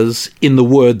appears in the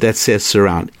word that says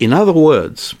surround. In other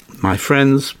words, my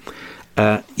friends,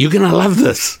 you're going to love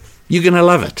this. You're going to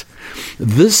love it.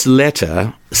 This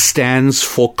letter stands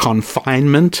for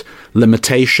confinement,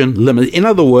 limitation, limit. In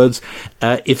other words,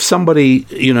 if somebody,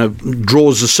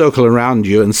 draws a circle around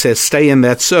you and says, stay in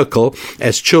that circle,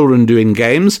 as children do in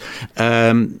games,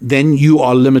 then you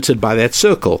are limited by that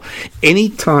circle.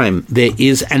 Anytime there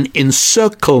is an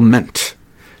encirclement,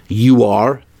 you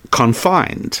are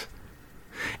confined.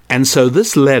 And so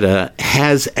this letter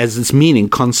has as its meaning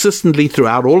consistently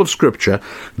throughout all of Scripture,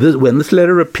 when this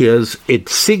letter appears, it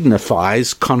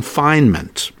signifies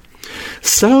confinement.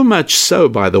 So much so,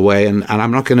 by the way, and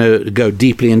I'm not going to go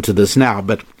deeply into this now,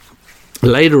 but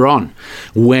later on,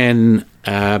 when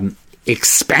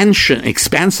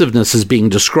expansiveness is being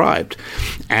described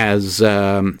as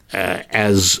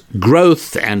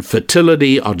growth and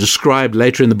fertility are described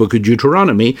later in the book of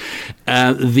Deuteronomy,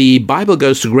 the Bible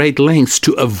goes to great lengths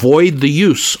to avoid the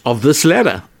use of this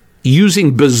letter,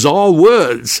 using bizarre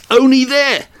words only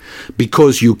there,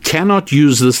 because you cannot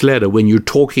use this letter when you're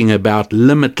talking about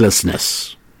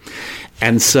limitlessness.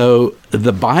 And so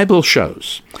the Bible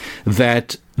shows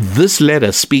that this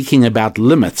letter, speaking about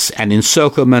limits and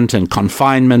encirclement and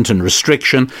confinement and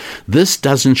restriction, this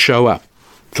doesn't show up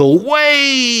till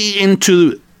way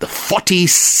into the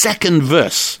 42nd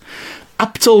verse.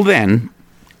 Up till then,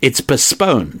 it's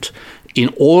postponed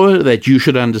in order that you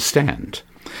should understand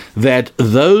that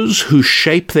those who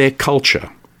shape their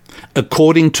culture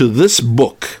according to this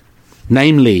book,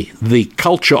 namely the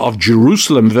culture of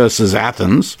Jerusalem versus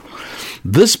Athens,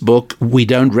 this book, we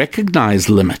don't recognize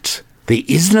limit. There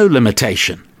is no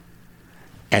limitation.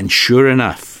 And sure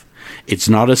enough, it's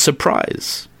not a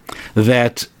surprise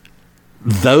that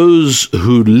those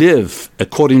who live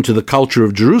according to the culture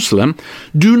of Jerusalem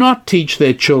do not teach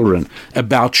their children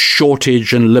about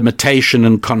shortage and limitation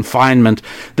and confinement.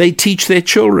 They teach their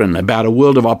children about a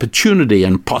world of opportunity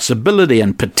and possibility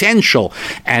and potential,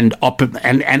 and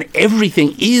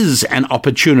everything is an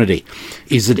opportunity.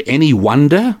 Is it any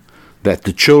wonder that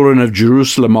the children of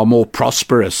Jerusalem are more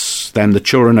prosperous than the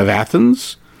children of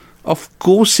Athens? Of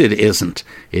course it isn't.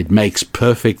 It makes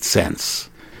perfect sense.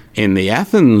 In the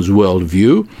Athens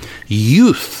worldview,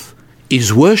 youth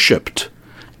is worshipped.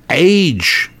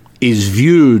 Age is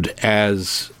viewed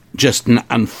as just an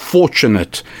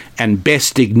unfortunate and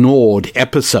best ignored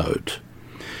episode.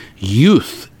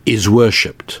 Youth is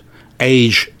worshipped.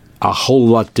 Age a whole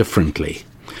lot differently.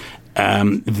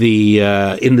 In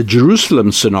the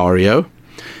Jerusalem scenario,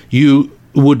 you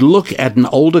would look at an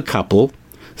older couple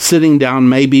sitting down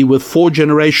maybe with 4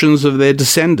 generations of their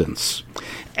descendants.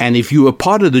 And if you were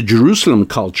part of the Jerusalem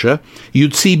culture,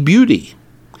 you'd see beauty.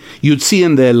 You'd see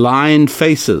in their lined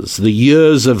faces the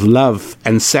years of love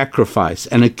and sacrifice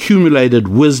and accumulated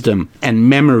wisdom and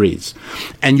memories.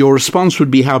 And your response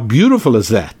would be, how beautiful is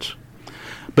that?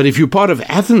 But if you're part of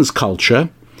Athens culture,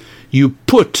 you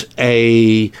put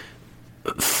a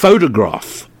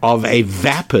photograph of a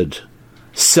vapid,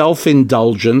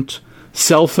 self-indulgent,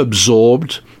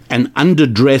 self-absorbed, and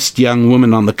underdressed young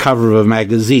woman on the cover of a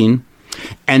magazine,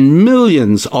 and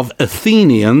millions of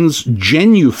Athenians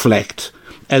genuflect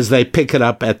as they pick it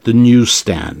up at the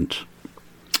newsstand.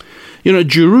 You know,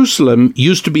 Jerusalem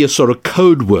used to be a sort of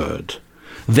code word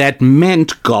that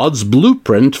meant God's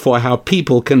blueprint for how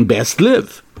people can best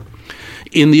live.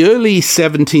 In the early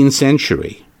 17th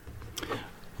century,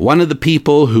 one of the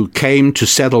people who came to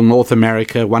settle North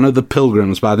America, one of the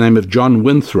pilgrims by the name of John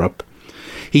Winthrop,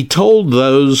 he told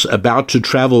those about to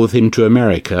travel with him to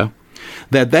America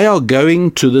that they are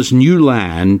going to this new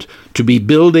land to be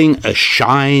building a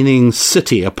shining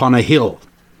city upon a hill.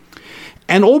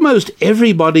 And almost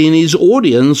everybody in his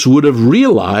audience would have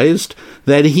realized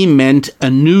that he meant a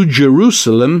new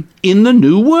Jerusalem in the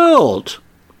new world.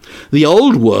 The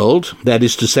old world, that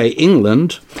is to say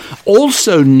England,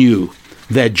 also knew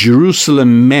that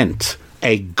Jerusalem meant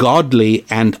a godly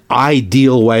and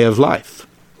ideal way of life.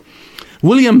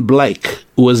 William Blake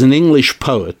was an English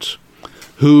poet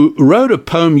who wrote a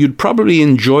poem you'd probably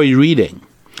enjoy reading,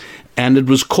 and it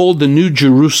was called The New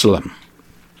Jerusalem.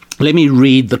 Let me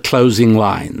read the closing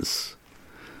lines.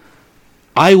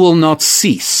 I will not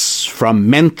cease from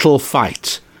mental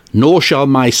fight, nor shall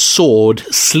my sword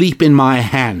sleep in my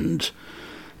hand,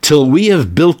 till we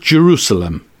have built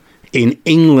Jerusalem in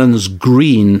England's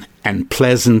green and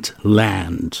pleasant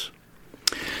land.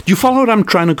 Do you follow what I'm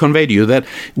trying to convey to you? That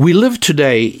we live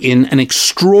today in an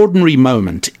extraordinary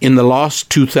moment in the last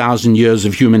 2,000 years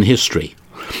of human history,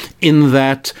 in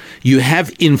that you have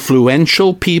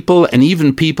influential people and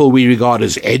even people we regard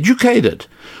as educated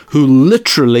who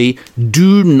literally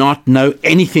do not know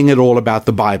anything at all about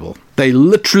the Bible. They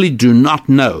literally do not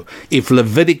know if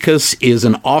Leviticus is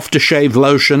an aftershave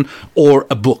lotion or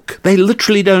a book. They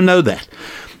literally don't know that.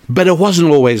 But it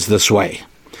wasn't always this way.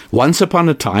 Once upon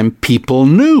a time, people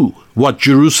knew what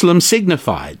Jerusalem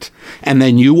signified, and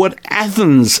they knew what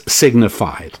Athens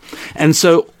signified. And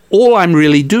so all I'm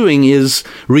really doing is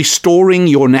restoring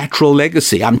your natural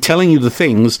legacy. I'm telling you the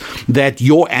things that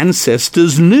your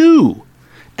ancestors knew.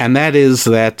 And that is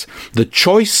that the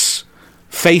choice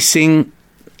facing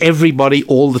everybody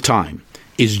all the time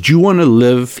is, do you want to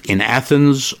live in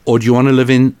Athens or do you want to live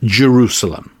in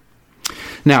Jerusalem?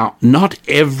 Now, not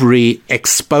every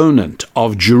exponent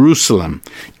of Jerusalem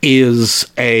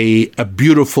is a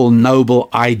beautiful, noble,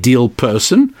 ideal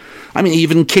person. I mean,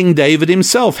 even King David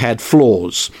himself had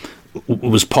flaws. It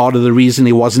was part of the reason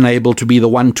he wasn't able to be the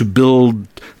one to build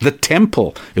the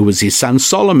temple. It was his son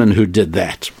Solomon who did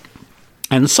that.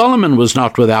 And Solomon was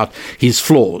not without his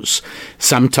flaws.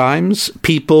 Sometimes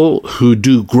people who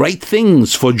do great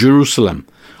things for Jerusalem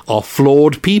are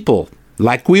flawed people,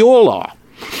 like we all are.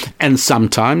 And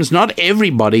sometimes not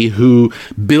everybody who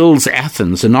builds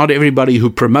Athens and not everybody who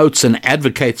promotes and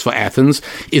advocates for Athens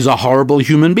is a horrible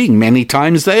human being. Many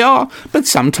times they are, but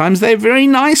sometimes they're very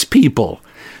nice people.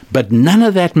 But none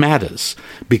of that matters,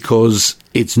 because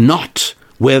it's not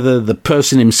whether the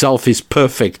person himself is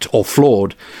perfect or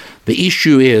flawed. The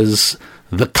issue is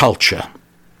the culture.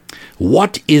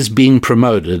 What is being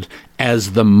promoted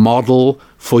as the model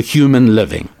for human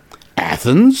living?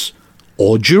 Athens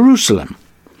or Jerusalem?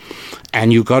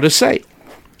 And you've got to say,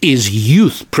 is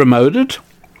youth promoted,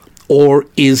 or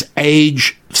is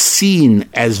age seen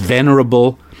as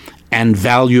venerable and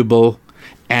valuable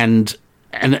and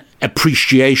an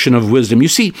appreciation of wisdom? You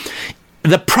see,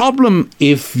 the problem,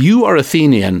 if you are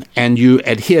Athenian and you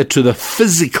adhere to the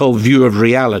physical view of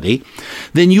reality,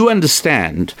 then you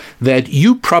understand that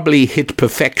you probably hit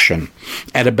perfection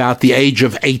at about the age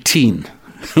of 18.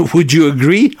 Would you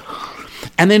agree?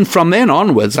 And then from then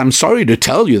onwards, I'm sorry to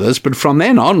tell you this, but from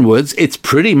then onwards, it's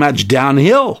pretty much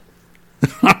downhill.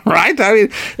 Right? I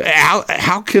mean,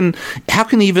 how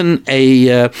can even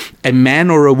a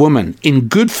man or a woman in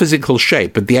good physical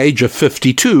shape at the age of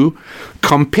 52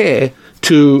 compare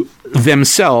to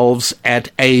themselves at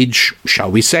age,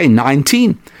 shall we say,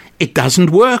 19? It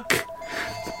doesn't work.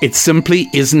 It simply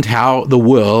isn't how the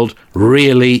world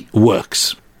really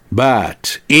works.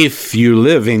 But if you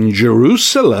live in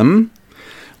Jerusalem,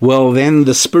 well, then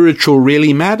the spiritual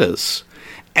really matters.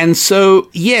 And so,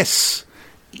 yes,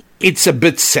 it's a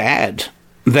bit sad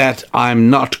that I'm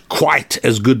not quite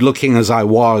as good looking as I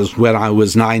was when I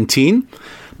was 19,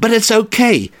 but it's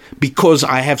okay because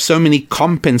I have so many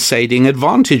compensating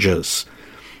advantages.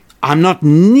 I'm not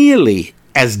nearly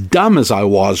as dumb as I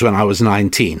was when I was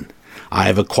 19. I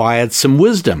have acquired some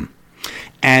wisdom.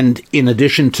 And in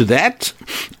addition to that,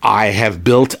 I have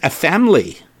built a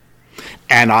family.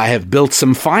 And I have built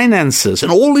some finances.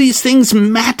 And all these things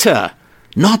matter,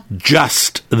 not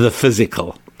just the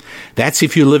physical. That's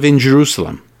if you live in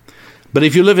Jerusalem. But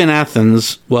if you live in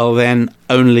Athens, well, then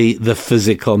only the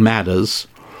physical matters.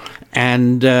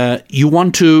 And you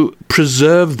want to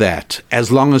preserve that as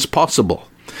long as possible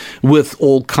with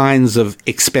all kinds of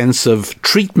expensive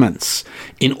treatments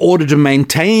in order to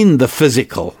maintain the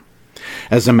physical.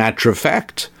 As a matter of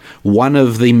fact, one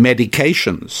of the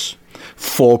medications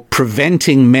for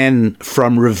preventing men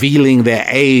from revealing their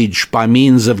age by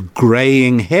means of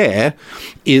graying hair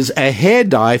is a hair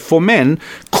dye for men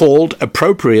called,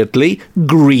 appropriately,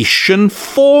 Grecian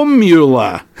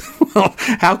Formula. Well,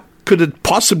 how could it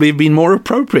possibly have been more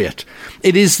appropriate?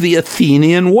 It is the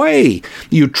Athenian way.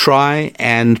 You try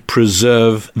and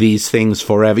preserve these things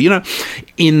forever. You know,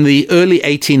 in the early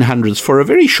 1800s, for a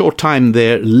very short time,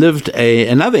 there lived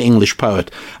another English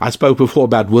poet. I spoke before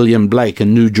about William Blake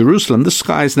and New Jerusalem. This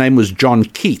guy's name was John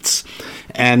Keats.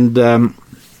 And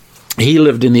he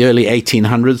lived in the early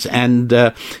 1800s,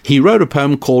 and he wrote a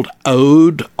poem called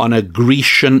Ode on a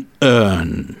Grecian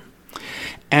Urn.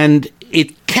 And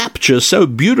it captures so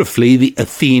beautifully the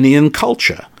Athenian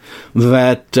culture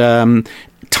that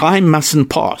time mustn't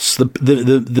pass.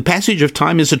 The passage of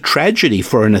time is a tragedy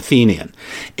for an Athenian.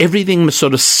 Everything must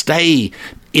sort of stay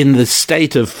in the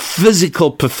state of physical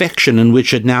perfection in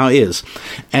which it now is.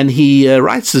 And he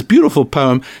writes this beautiful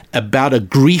poem about a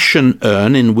Grecian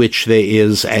urn in which there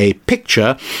is a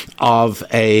picture of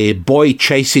a boy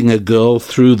chasing a girl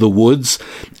through the woods.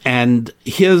 And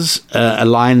here's a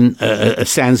line,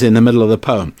 stands in the middle of the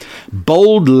poem.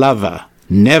 Bold lover,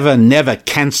 never, never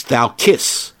canst thou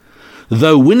kiss.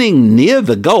 Though winning near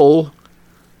the goal,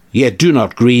 yet do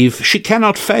not grieve, she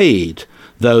cannot fade.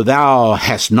 Though thou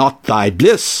hast not thy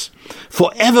bliss,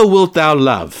 for ever wilt thou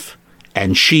love,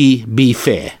 and she be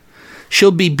fair.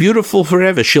 She'll be beautiful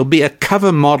forever. She'll be a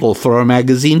cover model for a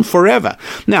magazine forever.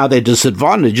 Now, there are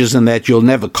disadvantages in that you'll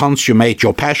never consummate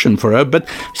your passion for her, but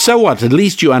so what? At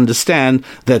least you understand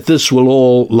that this will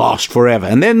all last forever.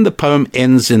 And then the poem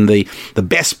ends in the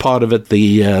best part of it,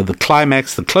 the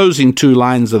climax, the closing two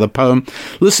lines of the poem.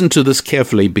 Listen to this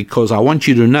carefully, because I want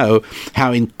you to know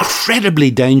how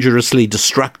incredibly dangerously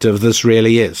destructive this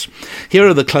really is. Here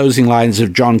are the closing lines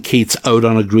of John Keats' Ode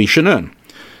on a Grecian Urn.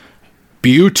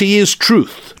 Beauty is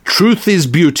truth. Truth is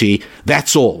beauty.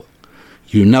 That's all.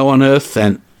 You know on earth,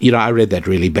 and, I read that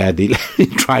really badly. Let me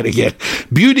try it again.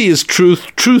 Beauty is truth.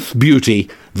 Truth, beauty.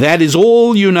 That is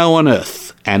all you know on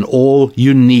earth, and all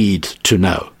you need to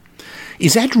know.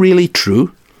 Is that really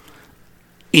true?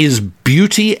 Is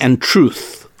beauty and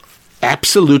truth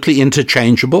absolutely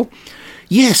interchangeable?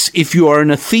 Yes, if you are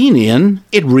an Athenian,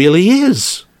 it really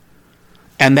is.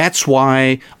 And that's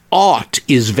why art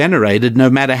is venerated, no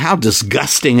matter how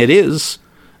disgusting it is.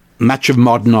 Much of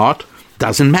modern art,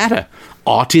 Doesn't matter.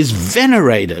 Art is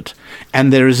venerated,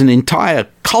 and there is an entire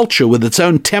culture with its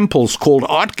own temples called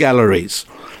art galleries,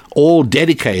 all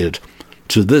dedicated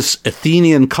to this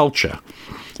Athenian culture.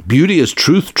 Beauty is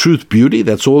truth, truth, beauty.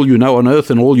 That's all you know on earth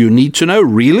and all you need to know.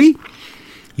 Really?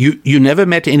 You never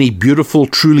met any beautiful,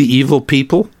 truly evil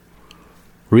people?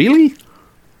 Really?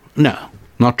 No,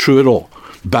 not true at all.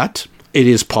 But it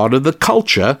is part of the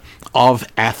culture of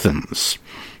Athens.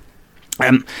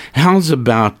 How's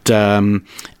about the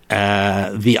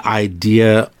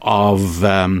idea of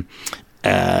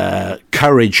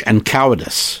courage and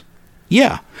cowardice?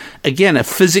 Yeah. Again, a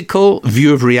physical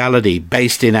view of reality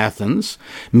based in Athens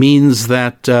means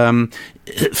that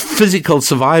physical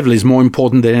survival is more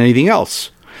important than anything else.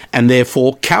 And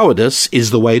therefore, cowardice is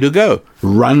the way to go.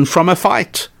 Run from a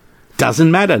fight.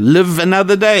 Doesn't matter. Live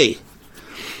another day.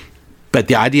 But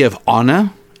the idea of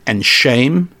honor and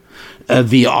shame,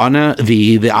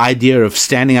 the idea of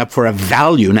standing up for a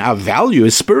value. Now, value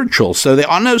is spiritual, so there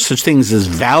are no such things as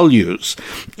values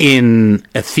in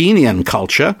Athenian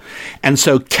culture. And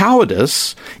so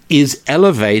cowardice is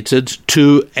elevated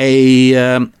to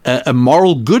a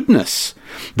moral goodness.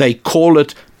 They call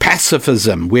it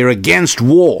pacifism. We're against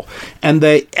war. And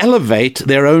they elevate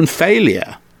their own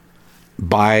failure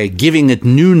by giving it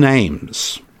new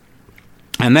names.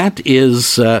 And that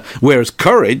is, whereas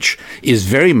courage is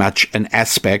very much an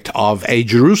aspect of a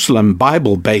Jerusalem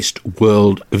Bible-based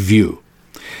worldview.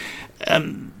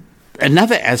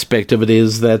 Another aspect of it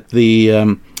is that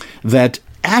that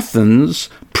Athens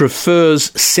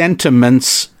prefers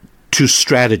sentiments to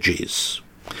strategies,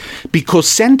 because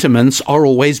sentiments are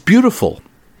always beautiful.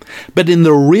 But in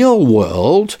the real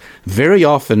world, very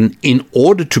often, in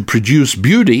order to produce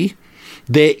beauty,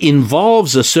 there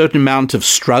involves a certain amount of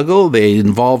struggle. There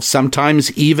involves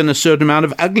sometimes even a certain amount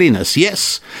of ugliness.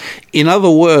 Yes. In other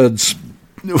words,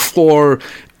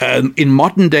 in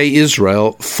modern-day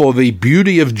Israel, for the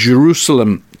beauty of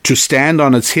Jerusalem to stand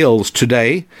on its hills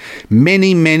today,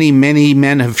 many, many, many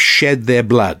men have shed their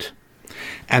blood.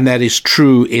 And that is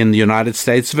true in the United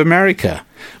States of America,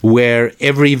 where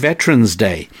every Veterans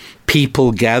Day,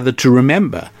 people gather to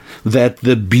remember that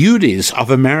the beauties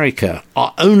of America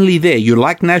are only there. You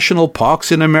like national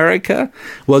parks in America?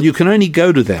 Well, you can only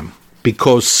go to them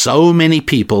because so many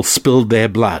people spilled their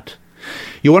blood.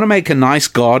 You want to make a nice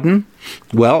garden?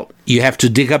 Well, you have to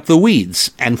dig up the weeds.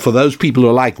 And for those people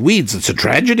who like weeds, it's a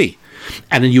tragedy.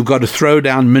 And then you've got to throw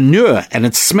down manure, and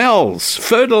it smells.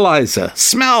 Fertilizer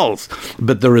smells.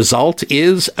 But the result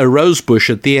is a rose bush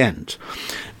at the end.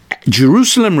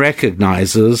 Jerusalem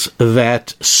recognizes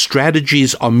that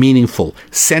strategies are meaningful.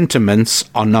 Sentiments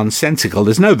are nonsensical.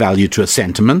 There's no value to a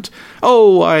sentiment.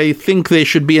 Oh, I think there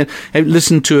should be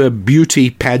listen to a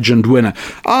beauty pageant winner.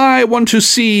 I want to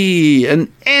see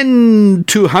an end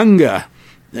to hunger.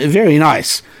 Very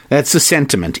nice. That's a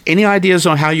sentiment. Any ideas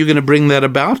on how you're going to bring that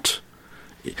about?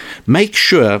 Make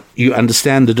sure you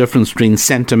understand the difference between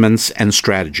sentiments and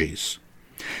strategies.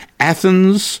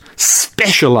 Athens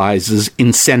specializes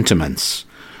in sentiments.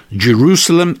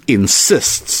 Jerusalem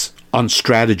insists on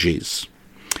strategies.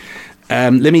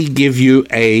 Let me give you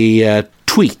a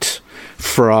tweet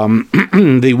from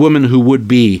the woman who would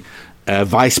be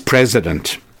vice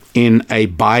president in a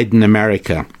Biden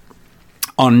America.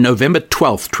 On November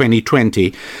 12th,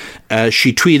 2020,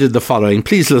 she tweeted the following.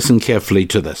 Please listen carefully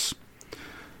to this.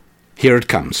 Here it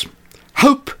comes.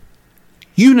 Hope,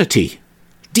 unity,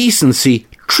 decency,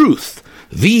 truth.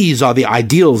 These are the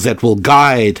ideals that will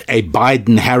guide a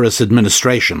Biden-Harris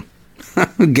administration.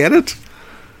 Get it?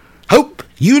 Hope,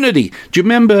 unity. Do you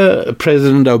remember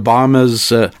President Obama's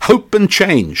hope and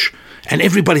change? And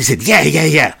everybody said,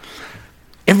 yeah.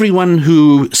 Everyone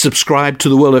who subscribed to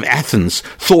the world of Athens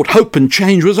thought hope and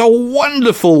change was a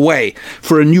wonderful way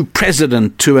for a new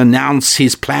president to announce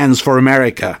his plans for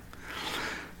America.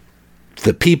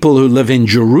 The people who live in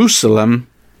Jerusalem,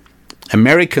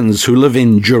 Americans who live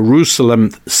in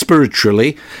Jerusalem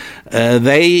spiritually,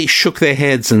 they shook their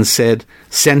heads and said,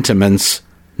 sentiments,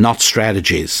 not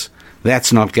strategies.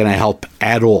 That's not going to help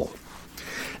at all.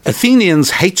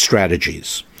 Athenians hate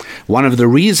strategies. One of the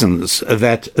reasons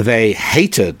that they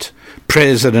hated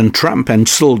President Trump, and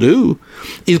still do,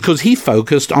 is because he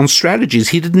focused on strategies.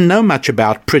 He didn't know much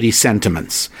about pretty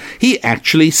sentiments. He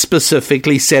actually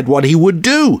specifically said what he would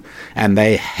do, and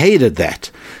they hated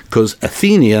that because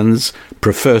Athenians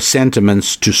prefer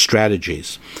sentiments to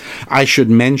strategies. I should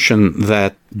mention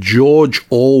that George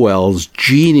Orwell's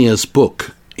genius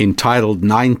book entitled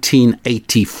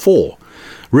 1984,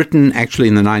 written actually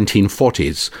in the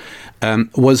 1940s,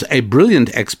 was a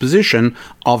brilliant exposition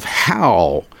of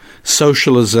how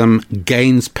socialism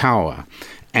gains power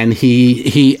And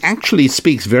he actually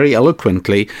speaks very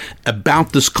eloquently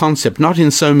about this concept, not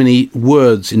in so many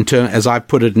words as I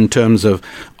put it in terms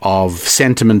of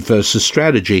sentiment versus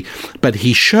strategy, but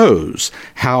he shows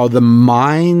how the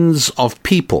minds of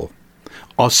people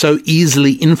are so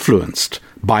easily influenced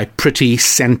by pretty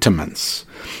sentiments.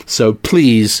 So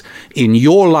please, in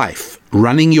your life,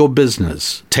 running your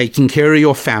business, taking care of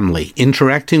your family,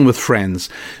 interacting with friends,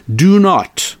 do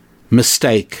not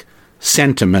mistake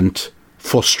sentiment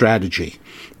for strategy.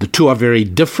 The two are very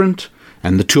different,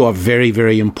 and the two are very,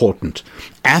 very important.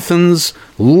 Athens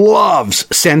loves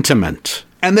sentiment,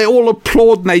 and they all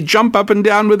applaud and they jump up and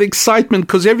down with excitement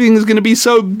because everything is going to be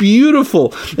so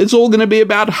beautiful. It's all going to be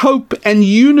about hope and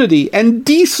unity and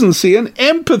decency and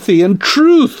empathy and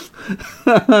truth.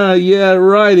 Yeah,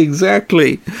 right,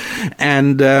 exactly.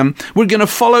 And we're going to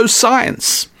follow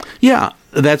science. Yeah,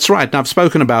 that's right. And I've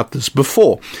spoken about this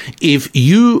before. If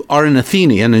you are an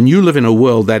Athenian and you live in a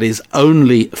world that is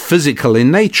only physical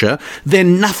in nature,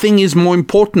 then nothing is more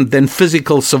important than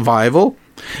physical survival.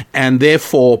 And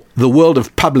therefore, the world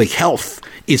of public health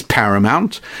is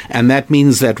paramount. And that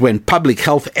means that when public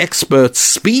health experts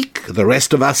speak, the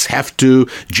rest of us have to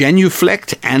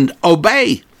genuflect and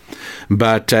obey.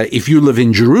 But if you live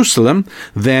in Jerusalem,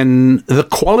 then the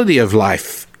quality of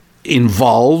life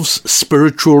involves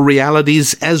spiritual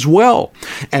realities as well.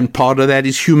 And part of that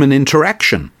is human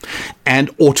interaction. And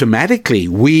automatically,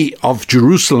 we of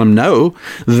Jerusalem know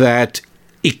that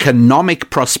economic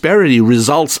prosperity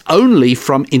results only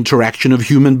from interaction of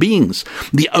human beings.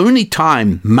 The only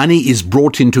time money is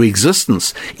brought into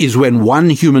existence is when one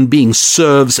human being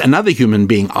serves another human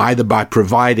being, either by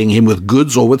providing him with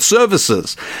goods or with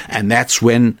services. And that's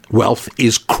when wealth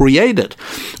is created.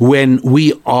 When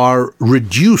we are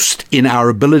reduced in our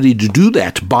ability to do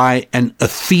that by an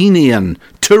Athenian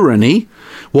tyranny,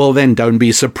 well, then don't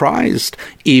be surprised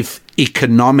if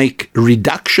economic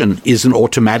reduction is an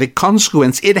automatic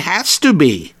consequence. It has to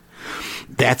be.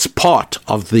 That's part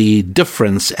of the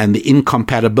difference and the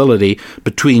incompatibility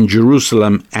between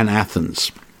Jerusalem and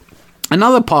Athens.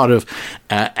 Another part of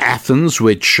Athens,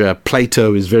 which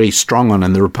Plato is very strong on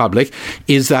in the Republic,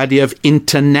 is the idea of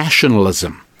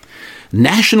internationalism.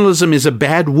 Nationalism is a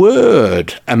bad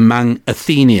word among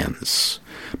Athenians,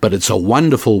 but it's a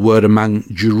wonderful word among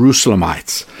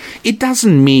Jerusalemites. It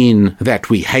doesn't mean that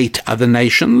we hate other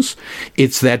nations.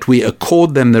 It's that we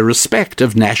accord them the respect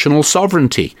of national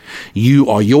sovereignty. You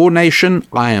are your nation,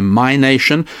 I am my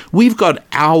nation. We've got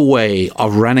our way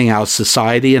of running our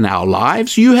society and our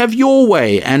lives. You have your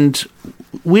way, and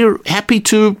we're happy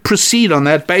to proceed on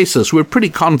that basis. We're pretty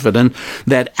confident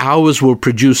that ours will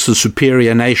produce a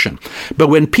superior nation. But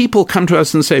when people come to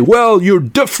us and say, well, you're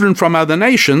different from other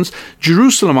nations,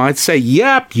 Jerusalemites say,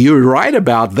 yep, you're right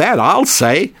about that, I'll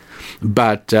say.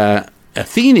 But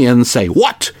Athenians say,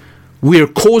 what? We're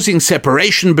causing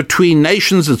separation between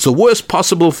nations. It's the worst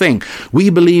possible thing. We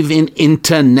believe in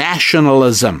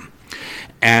internationalism.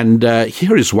 And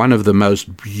here is one of the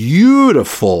most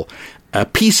beautiful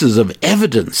pieces of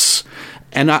evidence.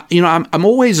 And I'm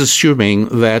always assuming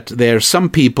that there are some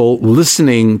people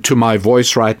listening to my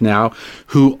voice right now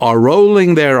who are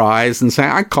rolling their eyes and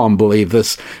saying, I can't believe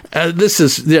this. This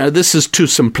is too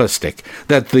simplistic.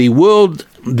 That the world,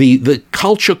 the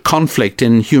culture conflict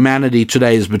in humanity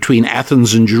today is between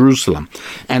Athens and Jerusalem.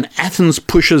 And Athens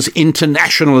pushes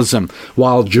internationalism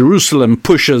while Jerusalem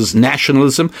pushes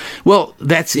nationalism. Well,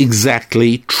 that's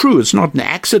exactly true. It's not an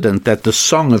accident that the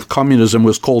song of communism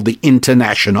was called the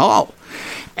Internationale.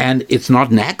 And it's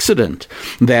not an accident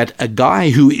that a guy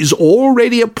who is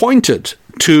already appointed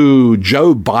to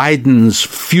Joe Biden's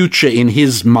future in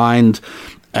his mind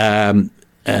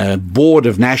Board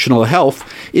of National Health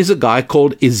is a guy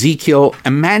called Ezekiel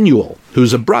Emanuel,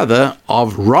 who's a brother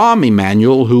of Rahm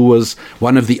Emanuel, who was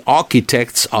one of the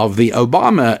architects of the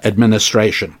Obama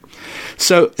administration.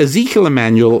 So Ezekiel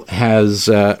Emanuel has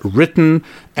written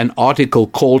an article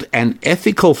called An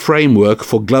Ethical Framework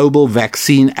for Global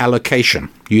Vaccine Allocation.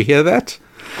 You hear that?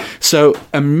 So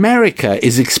America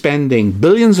is expending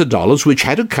billions of dollars, which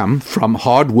had to come from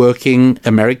hardworking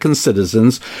American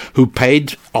citizens who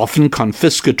paid often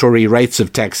confiscatory rates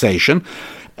of taxation.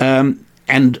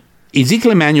 And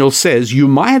Ezekiel Emanuel says you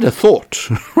might have thought,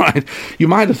 right? You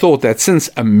might have thought that since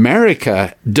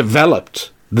America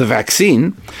developed the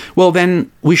vaccine, well, then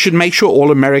we should make sure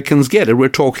all Americans get it. We're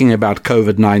talking about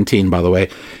COVID-19, by the way,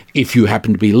 if you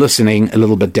happen to be listening a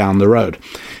little bit down the road.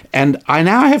 And I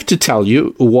now have to tell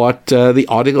you what the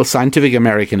article Scientific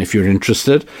American, if you're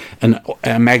interested,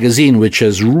 a magazine which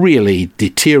has really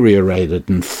deteriorated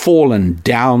and fallen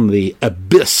down the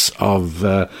abyss of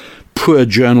poor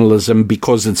journalism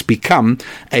because it's become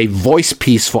a voice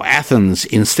piece for Athens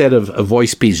instead of a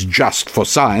voice piece just for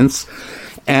science.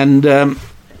 And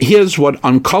here's what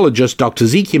oncologist Dr.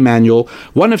 Zeke Emanuel,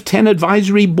 one of 10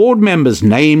 advisory board members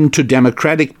named to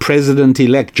Democratic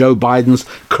President-elect Joe Biden's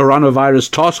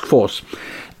coronavirus task force.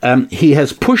 He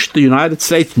has pushed the United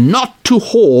States not to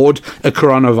hoard a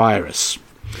coronavirus.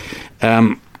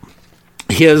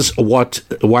 Here's what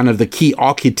one of the key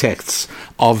architects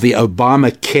of the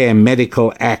Obamacare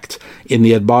Medical Act in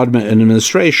the Obama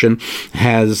administration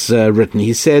has written.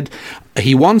 He said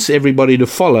he wants everybody to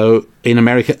follow, in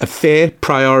America, a fair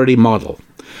priority model,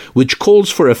 which calls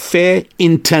for a fair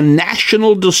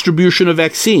international distribution of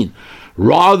vaccine,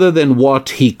 rather than what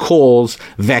he calls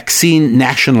vaccine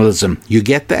nationalism. You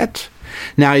get that?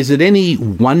 Now, is it any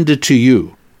wonder to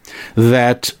you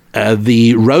that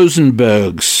the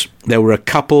Rosenbergs, there were a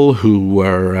couple who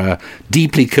were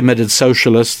deeply committed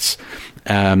socialists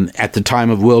at the time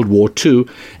of World War II,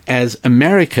 as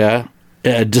America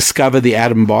discovered the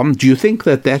atom bomb? Do you think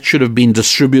that that should have been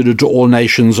distributed to all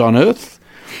nations on Earth?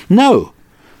 No.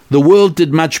 The world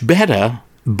did much better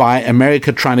by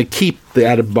America trying to keep the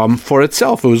atom bomb for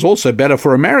itself. It was also better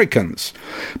for Americans.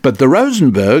 But the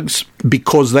Rosenbergs,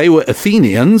 because they were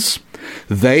Athenians,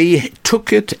 they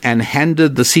took it and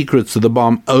handed the secrets of the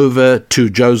bomb over to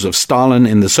Joseph Stalin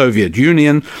in the Soviet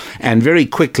Union, and very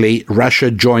quickly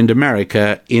Russia joined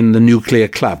America in the nuclear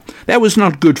club. That was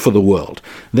not good for the world.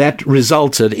 That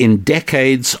resulted in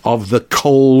decades of the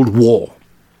Cold War.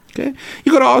 Okay?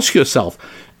 You've got to ask yourself,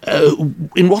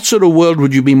 in what sort of world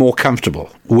would you be more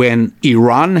comfortable? When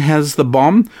Iran has the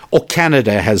bomb or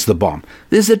Canada has the bomb?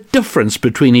 There's a difference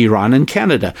between Iran and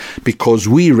Canada because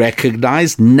we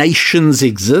recognize nations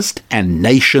exist and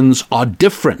nations are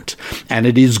different. And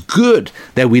it is good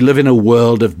that we live in a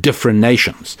world of different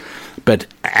nations. But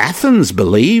Athens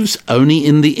believes only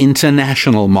in the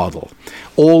international model,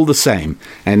 all the same.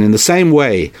 And in the same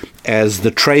way as the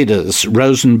traders,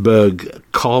 Rosenberg,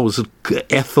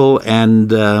 Ethel and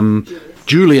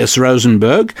Julius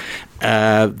Rosenberg,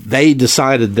 they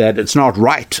decided that it's not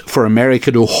right for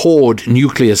America to hoard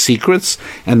nuclear secrets,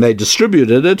 and they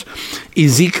distributed it.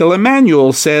 Ezekiel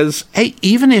Emanuel says, hey,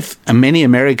 even if many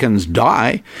Americans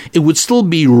die, it would still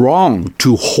be wrong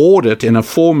to hoard it in a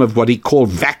form of what he called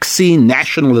vaccine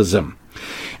nationalism.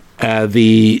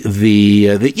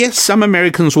 Yes, some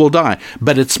Americans will die,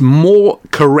 but it's more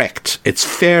correct, it's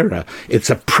fairer, it's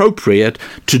appropriate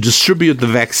to distribute the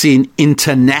vaccine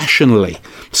internationally.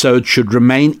 So it should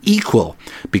remain equal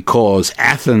because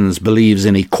Athens believes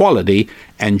in equality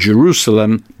and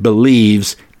Jerusalem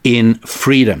believes in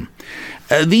freedom.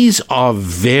 These are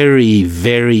very,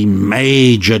 very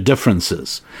major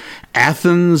differences.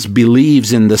 Athens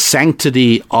believes in the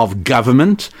sanctity of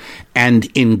government and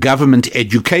in government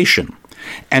education.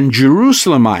 And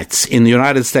Jerusalemites in the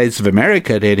United States of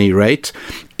America, at any rate,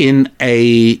 in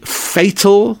a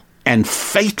fatal and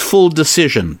fateful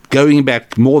decision going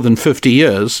back more than 50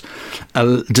 years,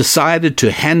 decided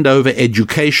to hand over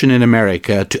education in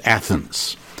America to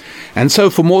Athens. And so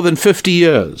for more than 50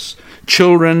 years,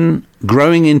 children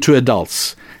growing into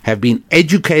adults have been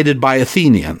educated by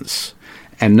Athenians.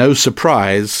 And no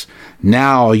surprise,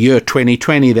 now, year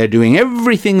 2020, they're doing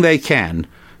everything they can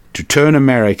to turn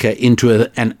America into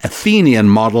an Athenian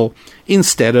model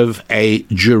instead of a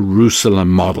Jerusalem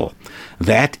model.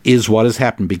 That is what has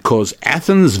happened because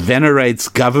Athens venerates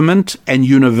government and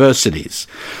universities.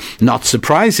 Not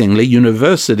surprisingly,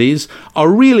 universities are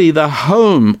really the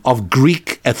home of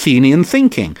Greek Athenian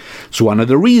thinking. It's one of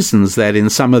the reasons that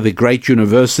in some of the great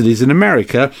universities in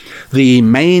America, the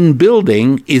main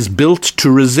building is built to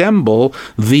resemble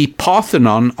the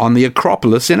Parthenon on the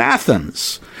Acropolis in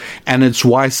Athens. And it's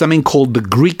why something called the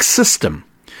Greek system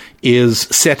is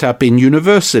set up in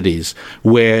universities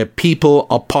where people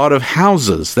are part of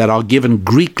houses that are given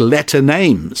Greek letter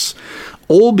names,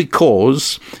 all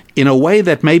because, in a way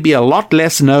that may be a lot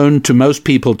less known to most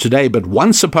people today, but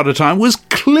once upon a time was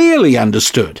clearly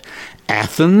understood,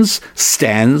 Athens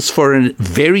stands for a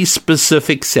very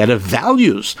specific set of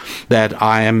values that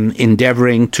I am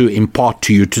endeavoring to impart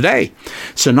to you today.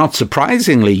 So not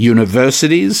surprisingly,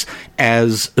 universities,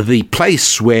 as the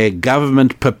place where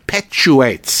government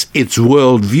perpetuates its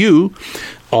worldview,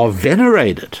 are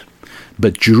venerated.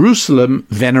 But Jerusalem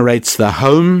venerates the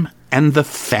home and the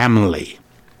family.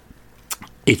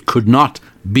 It could not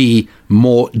be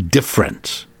more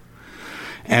different.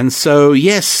 And so,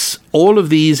 yes, all of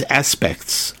these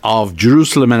aspects of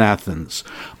Jerusalem and Athens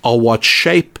are what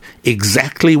shape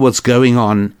exactly what's going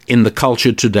on in the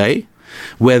culture today,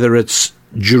 whether it's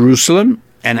Jerusalem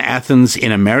and Athens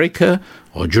in America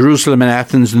or Jerusalem and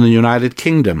Athens in the United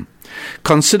Kingdom.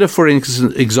 Consider, for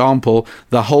example,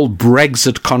 the whole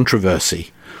Brexit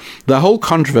controversy. The whole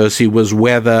controversy was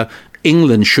whether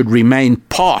England should remain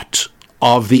part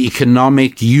of the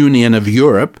economic union of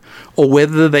Europe or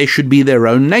whether they should be their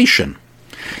own nation.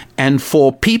 And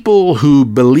for people who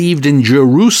believed in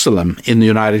Jerusalem in the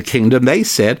United Kingdom, they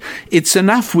said, it's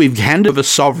enough, we've handed over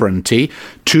sovereignty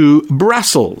to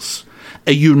Brussels.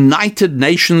 A United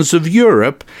Nations of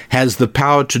Europe has the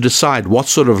power to decide what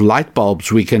sort of light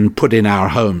bulbs we can put in our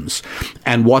homes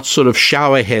and what sort of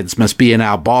shower heads must be in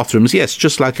our bathrooms. Yes,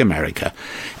 just like America.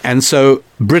 And so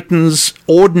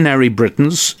ordinary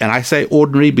Britons, and I say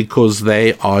ordinary because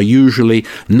they are usually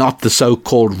not the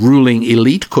so-called ruling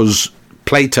elite, because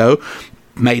Plato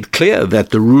made clear that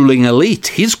the ruling elite,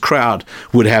 his crowd,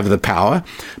 would have the power.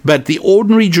 But the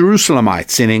ordinary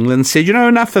Jerusalemites in England said,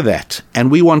 enough of that,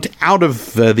 and we want out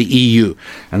of the EU.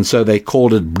 And so they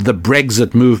called it the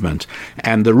Brexit movement.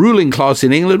 And the ruling class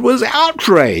in England was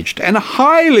outraged and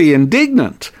highly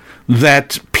indignant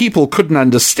that people couldn't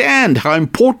understand how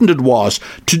important it was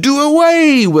to do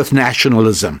away with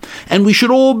nationalism. And we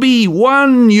should all be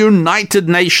one United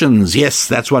Nations. Yes,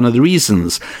 that's one of the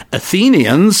reasons.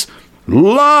 Athenians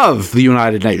love the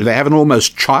United Nations. They have an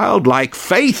almost childlike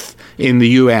faith in the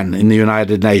UN, in the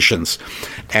United Nations.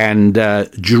 And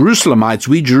Jerusalemites,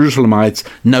 we Jerusalemites,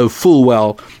 know full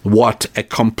well what a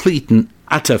complete and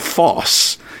utter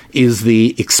farce is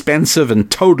the expensive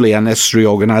and totally unnecessary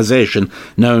organization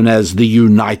known as the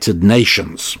United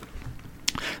Nations.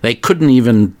 They couldn't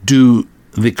even do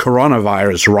the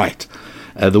coronavirus right.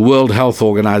 The World Health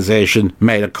Organization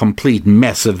made a complete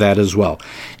mess of that as well.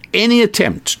 Any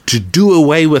attempt to do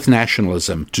away with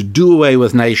nationalism, to do away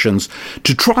with nations,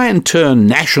 to try and turn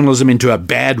nationalism into a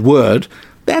bad word,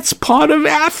 that's part of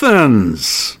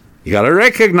Athens. You got to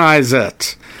recognize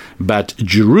it. But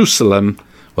Jerusalem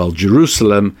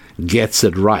gets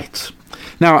it right.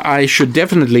 Now, I should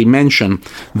definitely mention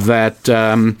that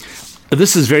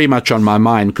this is very much on my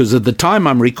mind, because at the time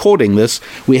I'm recording this,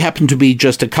 we happen to be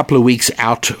just a couple of weeks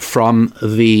out from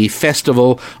the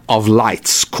Festival of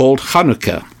Lights called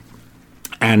Hanukkah.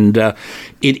 And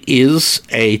it is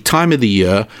a time of the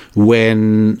year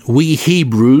when we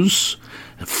Hebrews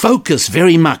focus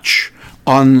very much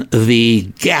on the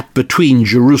gap between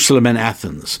Jerusalem and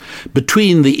Athens,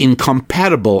 between the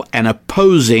incompatible and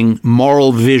opposing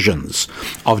moral visions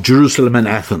of Jerusalem and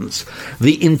Athens,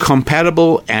 the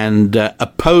incompatible and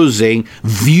opposing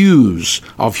views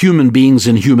of human beings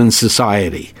and human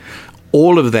society.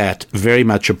 All of that very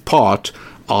much a part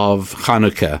of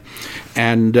Hanukkah.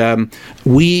 And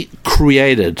we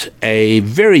created a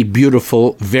very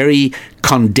beautiful, very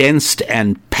condensed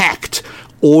and packed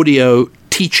audio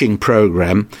teaching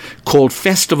program called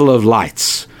Festival of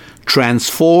Lights.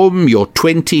 Transform your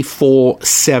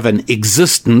 24/7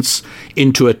 existence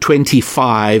into a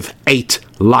 25/8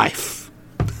 life.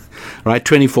 Right,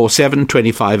 24/7,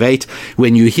 25/8.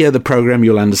 When you hear the program,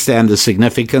 you'll understand the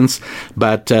significance.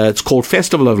 But it's called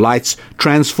Festival of Lights.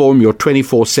 Transform your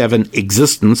 24/7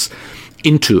 existence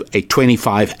into a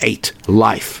 25/8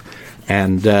 life.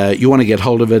 And you want to get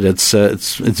hold of it. It's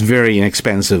very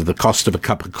inexpensive. The cost of a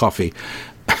cup of coffee.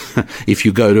 If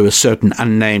you go to a certain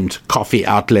unnamed coffee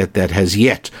outlet that has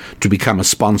yet to become a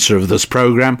sponsor of this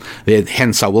program,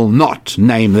 hence I will not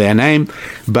name their name,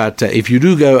 but if you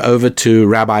do go over to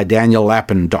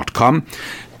RabbiDanielLappin.com,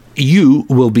 you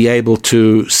will be able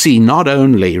to see not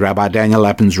only Rabbi Daniel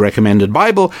Lappin's recommended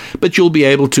Bible, but you'll be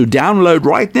able to download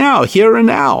right now, here and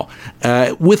now,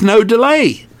 with no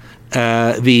delay,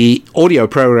 the audio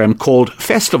program called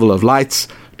Festival of Lights.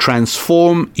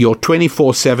 Transform your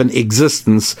 24/7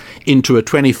 existence into a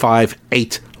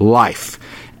 25/8 life.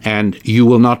 And you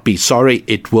will not be sorry.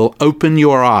 It will open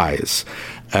your eyes,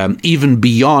 even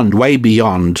beyond, way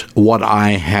beyond what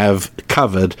I have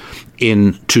covered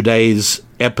in today's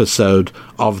episode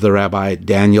of the Rabbi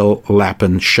Daniel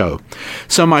Lappin Show.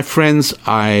 So, my friends,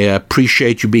 I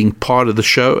appreciate you being part of the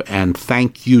show, and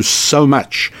thank you so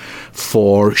much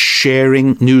for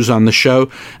sharing news on the show.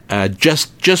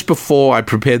 Just before I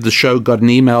prepared the show, got an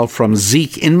email from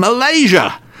Zeke in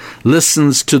Malaysia.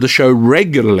 Listens to the show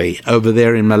regularly over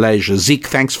there in Malaysia. Zeke,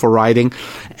 thanks for writing.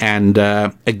 And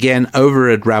again, over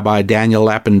at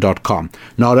RabbiDanielLappin.com,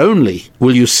 not only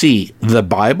will you see the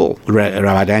Bible,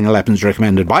 Rabbi Daniel Lappin's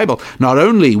recommended Bible, not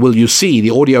only will you see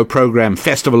the audio program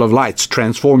Festival of Lights,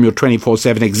 Transform Your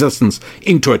 24/7 Existence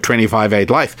into a 25/8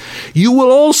 Life, you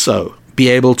will also be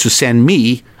able to send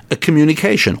me a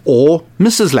communication, or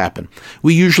Mrs. Lappin.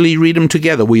 We usually read them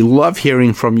together. We love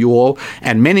hearing from you all,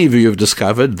 and many of you have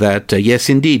discovered that, yes,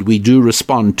 indeed, we do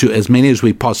respond to as many as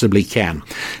we possibly can.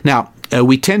 Now,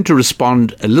 we tend to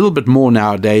respond a little bit more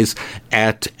nowadays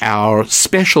at our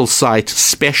special site,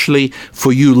 specially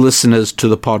for you listeners to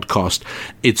the podcast.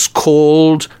 It's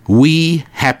called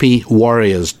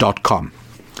WeHappyWarriors.com.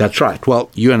 That's right.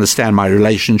 Well, you understand my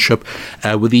relationship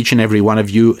with each and every one of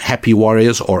you happy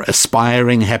warriors or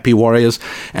aspiring happy warriors.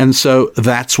 And so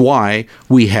that's why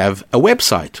we have a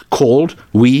website called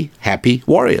We Happy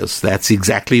Warriors. That's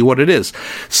exactly what it is.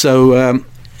 So,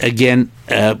 again,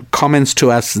 comments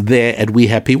to us there at We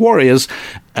Happy Warriors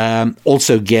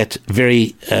also get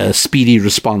very speedy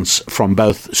response from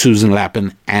both Susan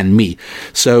Lappin and me.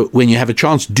 So when you have a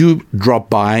chance, do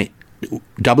drop by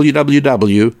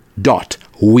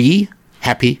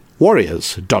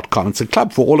www.wehappywarriors.com. It's a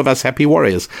club for all of us happy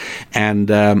warriors, and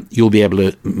you'll be able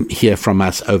to hear from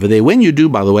us over there. When you do,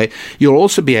 by the way, you'll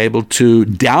also be able to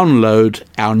download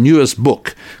our newest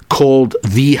book called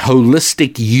The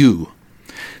Holistic You.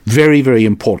 Very, very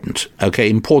important. Okay,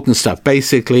 important stuff.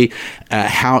 Basically,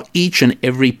 how each and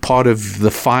every part of the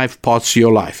 5 parts of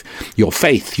your life, your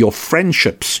faith, your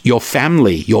friendships, your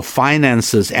family, your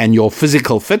finances, and your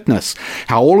physical fitness,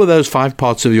 how all of those 5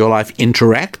 parts of your life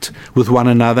interact with one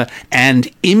another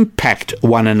and impact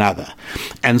one another.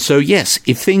 And so, yes,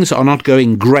 if things are not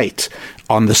going great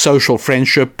on the social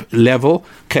friendship level,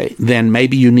 okay, then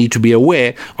maybe you need to be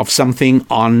aware of something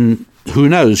on, who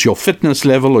knows, your fitness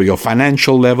level or your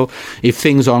financial level. If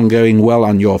things aren't going well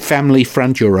on your family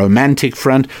front, your romantic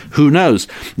front, who knows?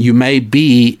 You may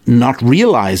be not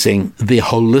realizing the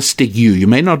holistic you. You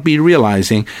may not be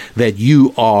realizing that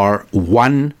you are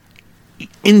one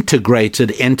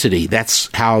integrated entity. That's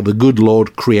how the good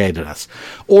Lord created us.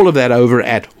 All of that over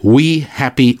at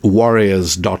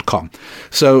WeHappyWarriors.com.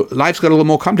 So life's got a little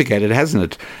more complicated, hasn't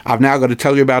it? I've now got to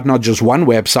tell you about not just one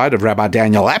website of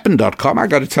RabbiDanielLappin.com. I've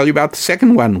got to tell you about the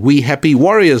second one,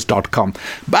 WeHappyWarriors.com.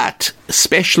 But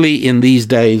especially in these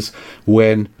days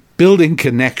when building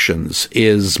connections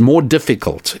is more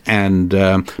difficult and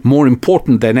more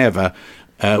important than ever,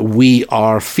 we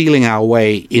are feeling our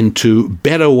way into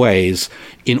better ways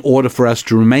in order for us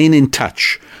to remain in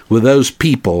touch with those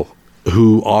people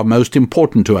who are most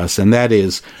important to us, and that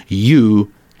is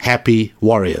you, happy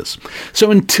warriors. So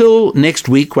until next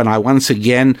week, when I once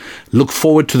again look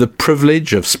forward to the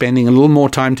privilege of spending a little more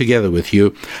time together with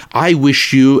you, I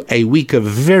wish you a week of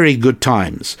very good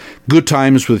times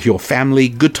with your family,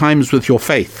 good times with your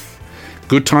faith,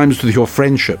 good times with your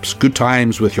friendships, good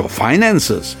times with your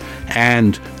finances,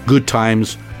 and good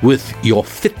times with your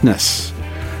fitness.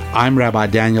 I'm Rabbi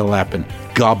Daniel Lappin.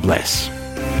 God bless.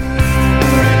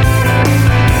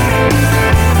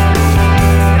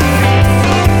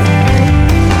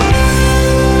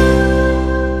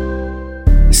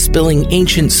 Spilling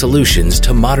ancient solutions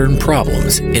to modern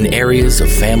problems in areas of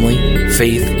family,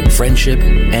 faith, friendship,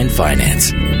 and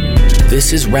finance.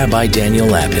 This is Rabbi Daniel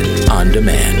Lappin On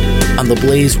Demand on the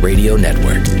Blaze Radio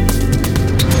Network.